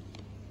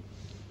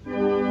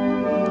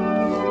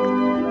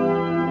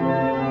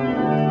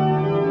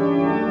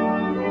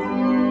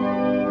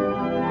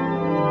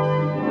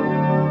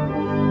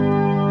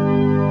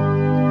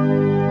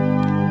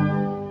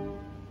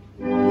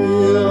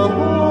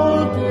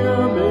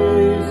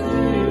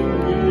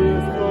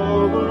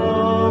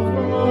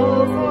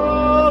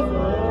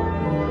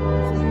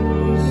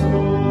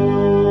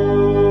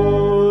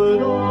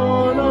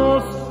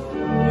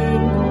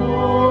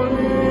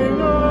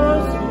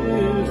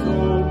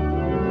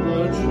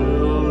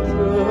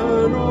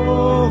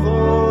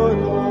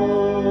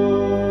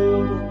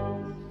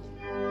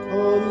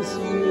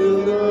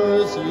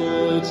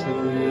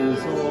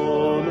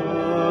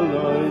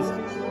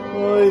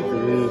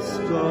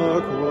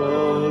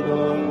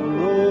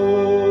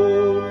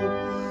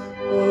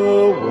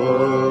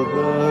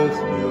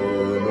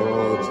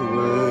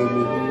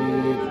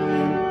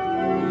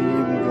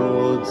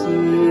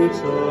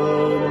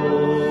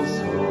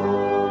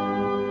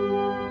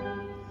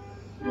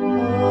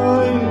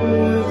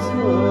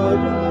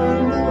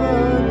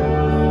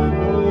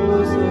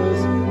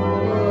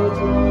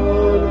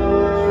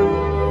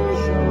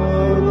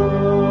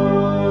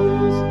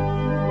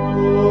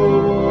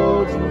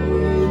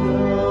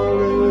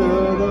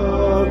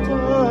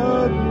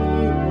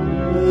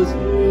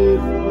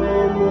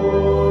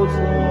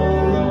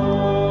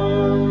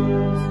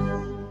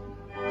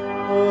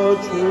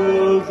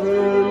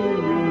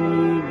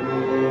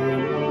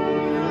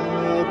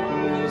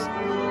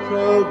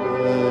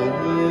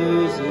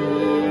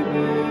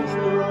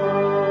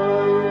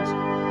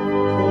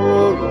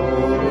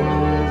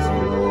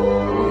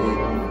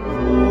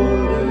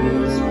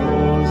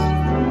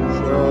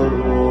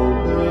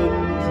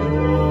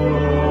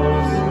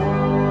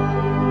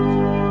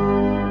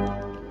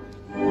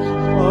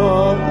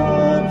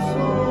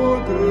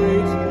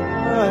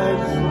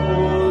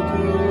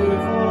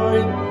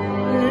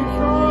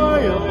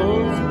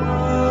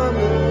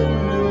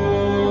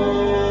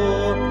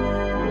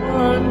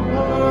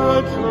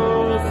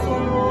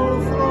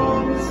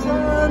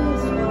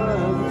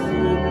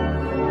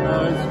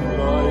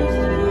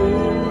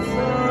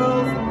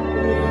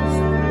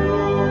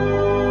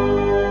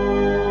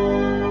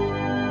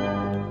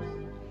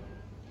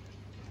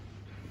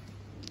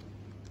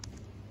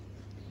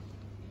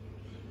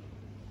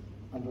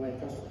 And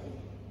let us pray.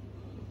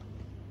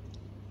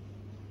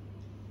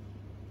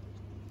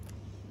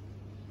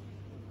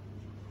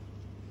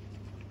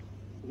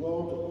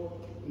 Lord,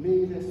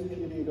 may this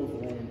period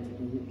of Lent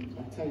be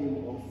a time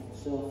of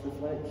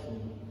self-reflection,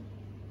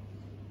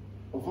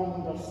 of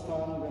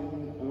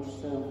understanding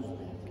ourselves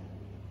better.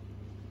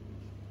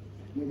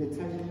 May the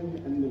time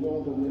in the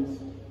wilderness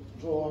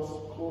draw us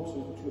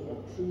closer to our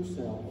true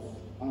selves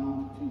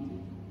and to you.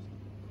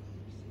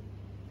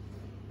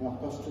 Help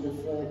us to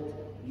reflect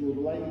your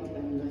light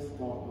in this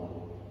dark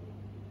world.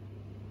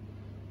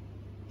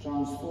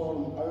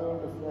 Transform our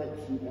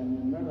reflection in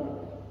the mirror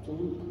to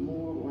look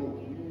more like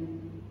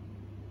you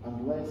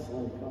and less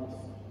like us.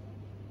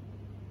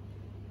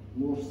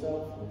 More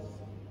selfless,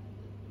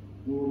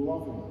 more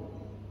loving,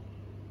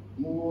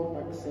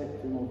 more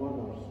accepting of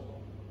others,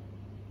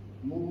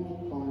 more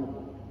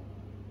pliable.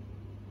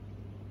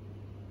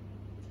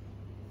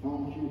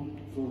 Thank you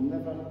for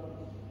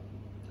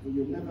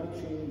your never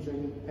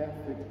changing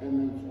perfect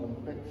image on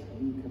which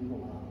we can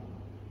rely.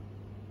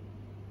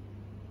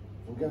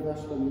 Forgive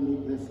us when we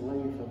make this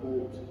life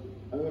about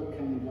our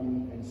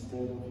kingdom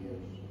instead of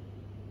yours.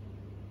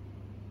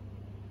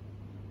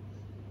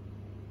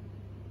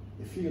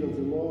 The fear of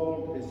the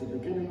Lord is the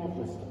beginning of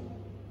wisdom.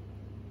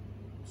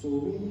 So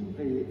we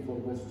pray for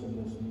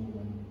wisdom this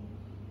morning.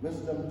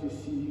 Wisdom to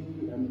see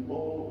you in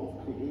all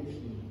of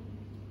creation,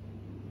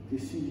 to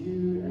see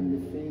you in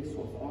the face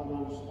of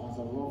others as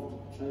a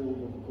loved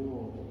child of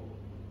God.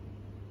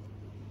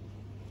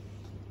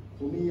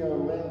 For me, our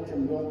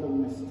Lenten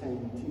wilderness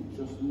time teach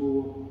us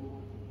more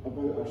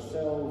about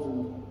ourselves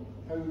and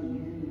how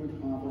you would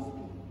have us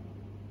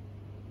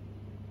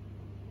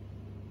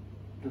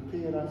be.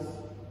 Prepare us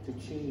to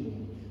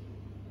change,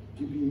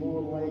 to be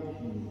more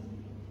like you,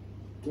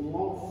 to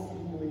love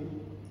freely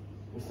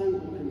without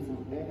looking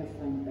for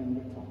anything in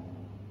return.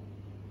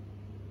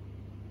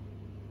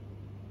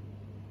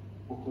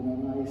 Open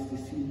our eyes to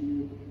see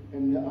you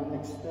in the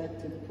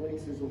unexpected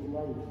places of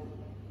life,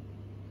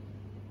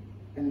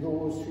 in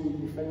those who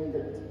we find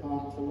it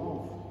hard to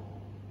love,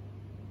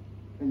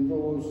 in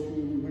those who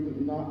we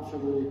wouldn't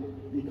naturally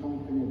be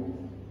company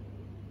with.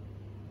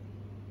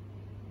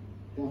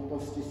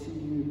 Help us to see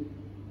you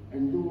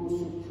in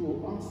those who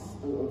pull us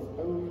out of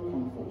our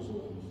comfort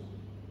zones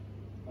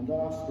and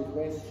ask the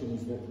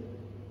questions that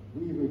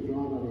we would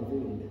rather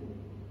evade.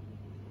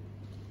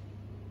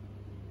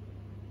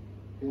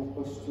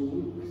 Help us to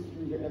look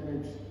through the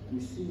image we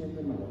see in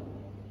the mirror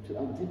to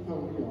a deeper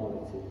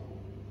reality,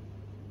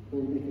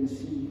 where we can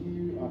see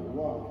you at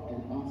work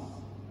in us,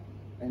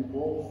 in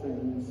all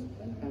things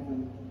in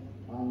heaven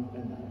and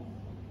in earth.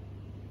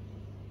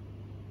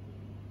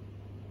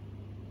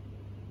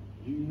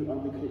 You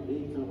are the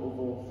creator of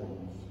all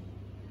things.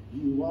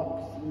 You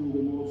work through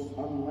the most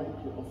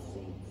unlikely of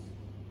saints.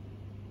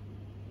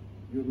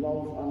 Your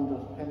love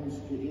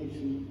underpins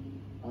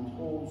creation and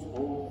holds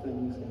all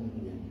things in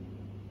being.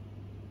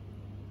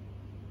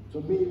 So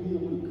may we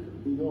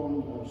look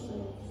beyond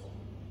ourselves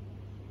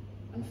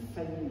and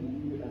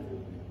find you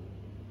everywhere.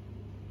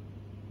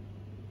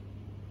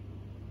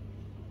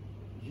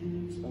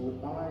 Use our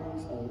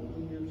eyes, our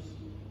ears,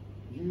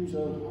 use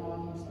our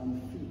hands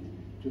and feet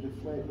to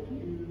reflect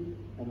you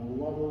in a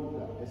world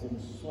that is in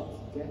such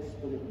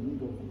desperate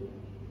need of you.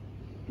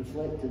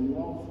 Reflecting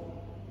love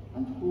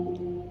and hope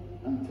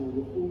until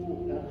the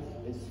whole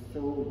earth is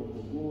filled with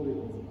the glory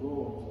of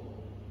God,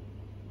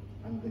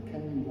 and the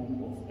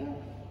kingdom of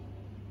earth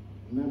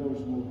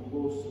mirrors more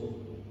closely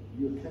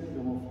your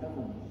kingdom of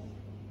heaven,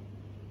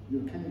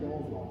 your kingdom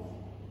of love,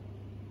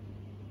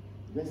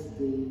 this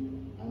day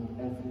and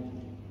every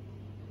day.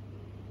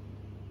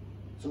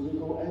 So we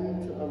go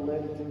into our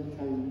Lenten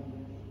time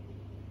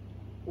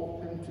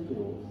open to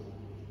growth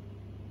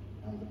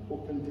and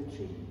open to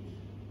change.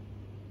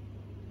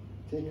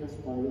 Take us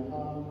by the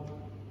hand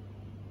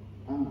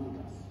and lead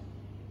us.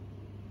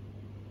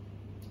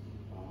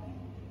 Amen.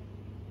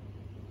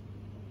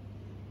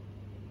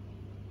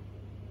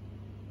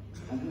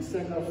 And we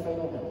sing our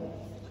final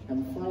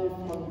hymn, hymn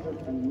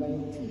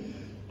 519,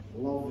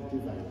 Love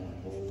Divine,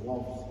 or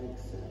Love's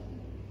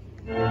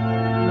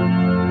Excelling.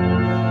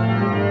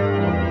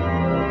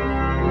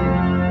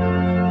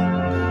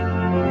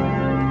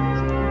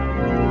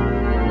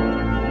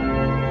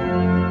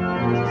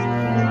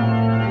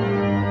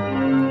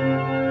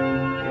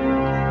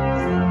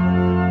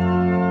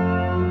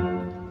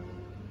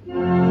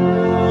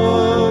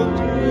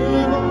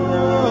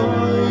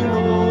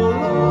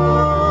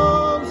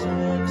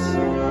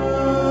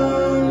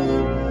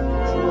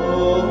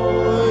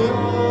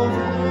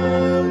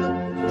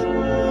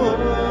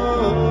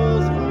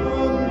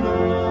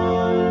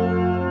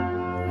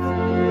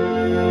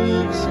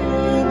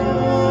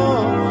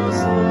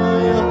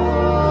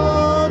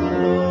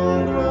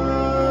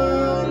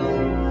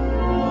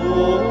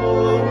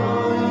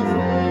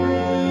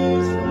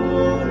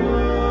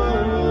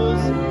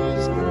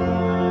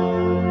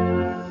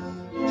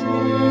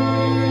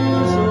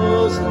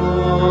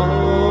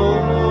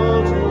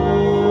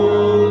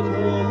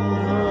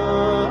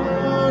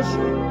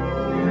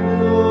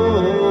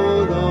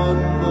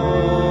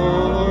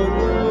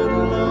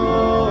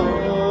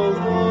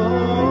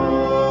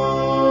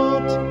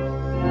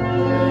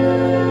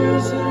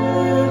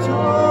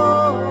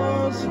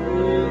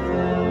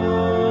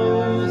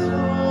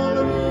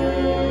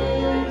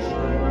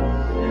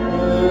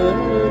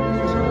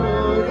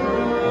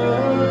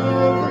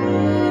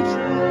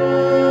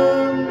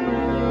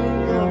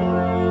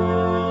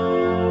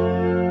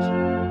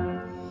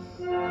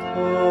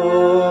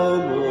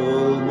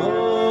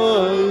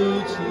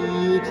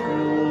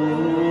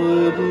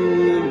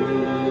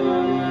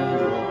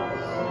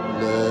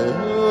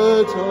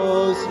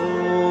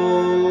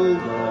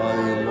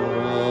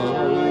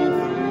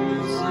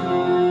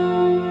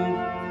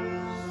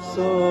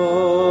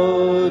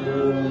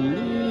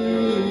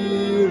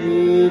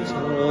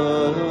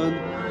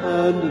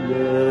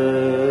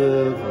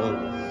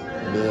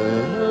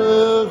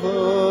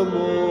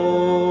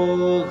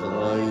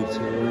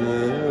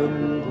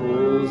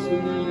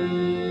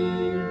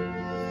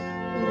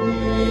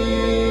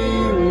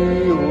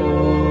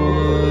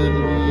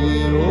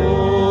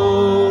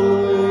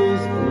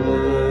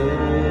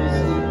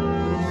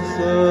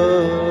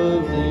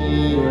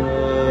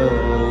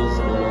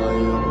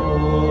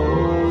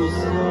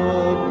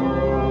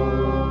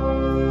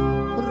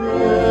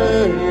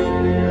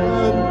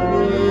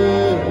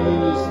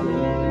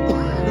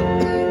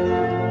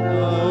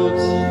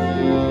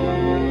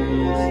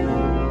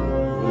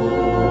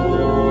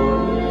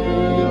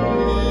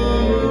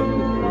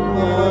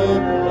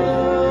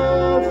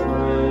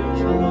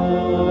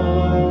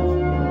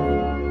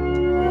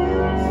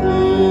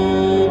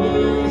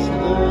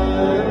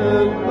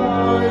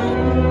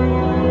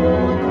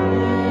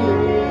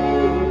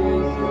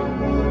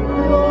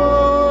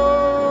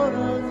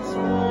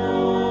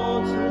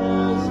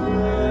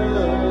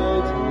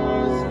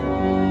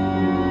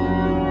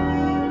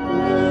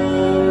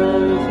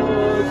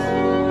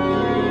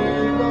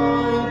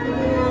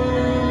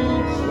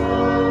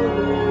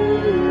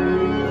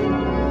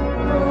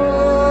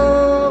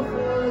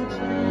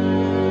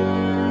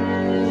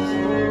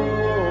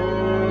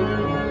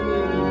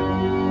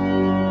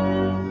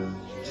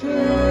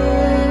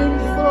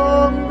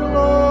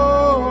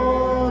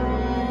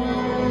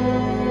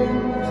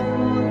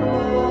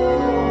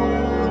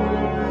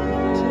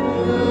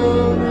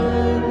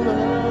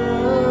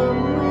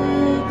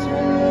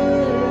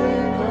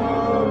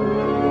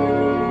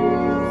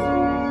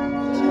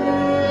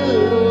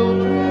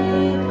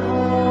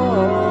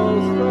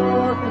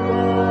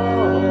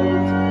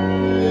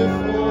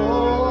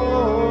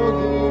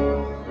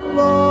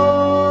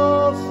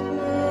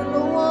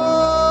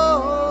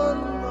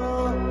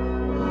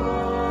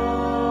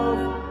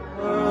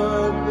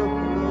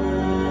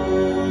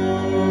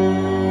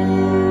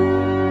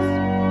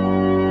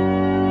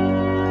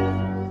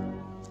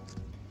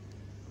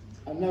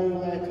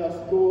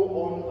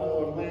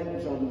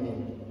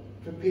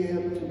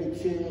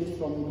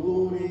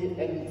 glory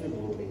into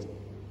glory.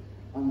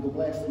 And the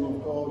blessing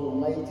of God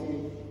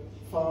Almighty,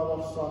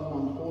 Father, Son,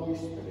 and Holy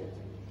Spirit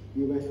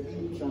be with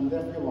each and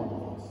every one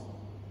of us,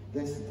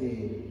 this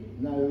day,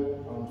 now,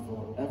 and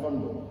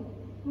forevermore.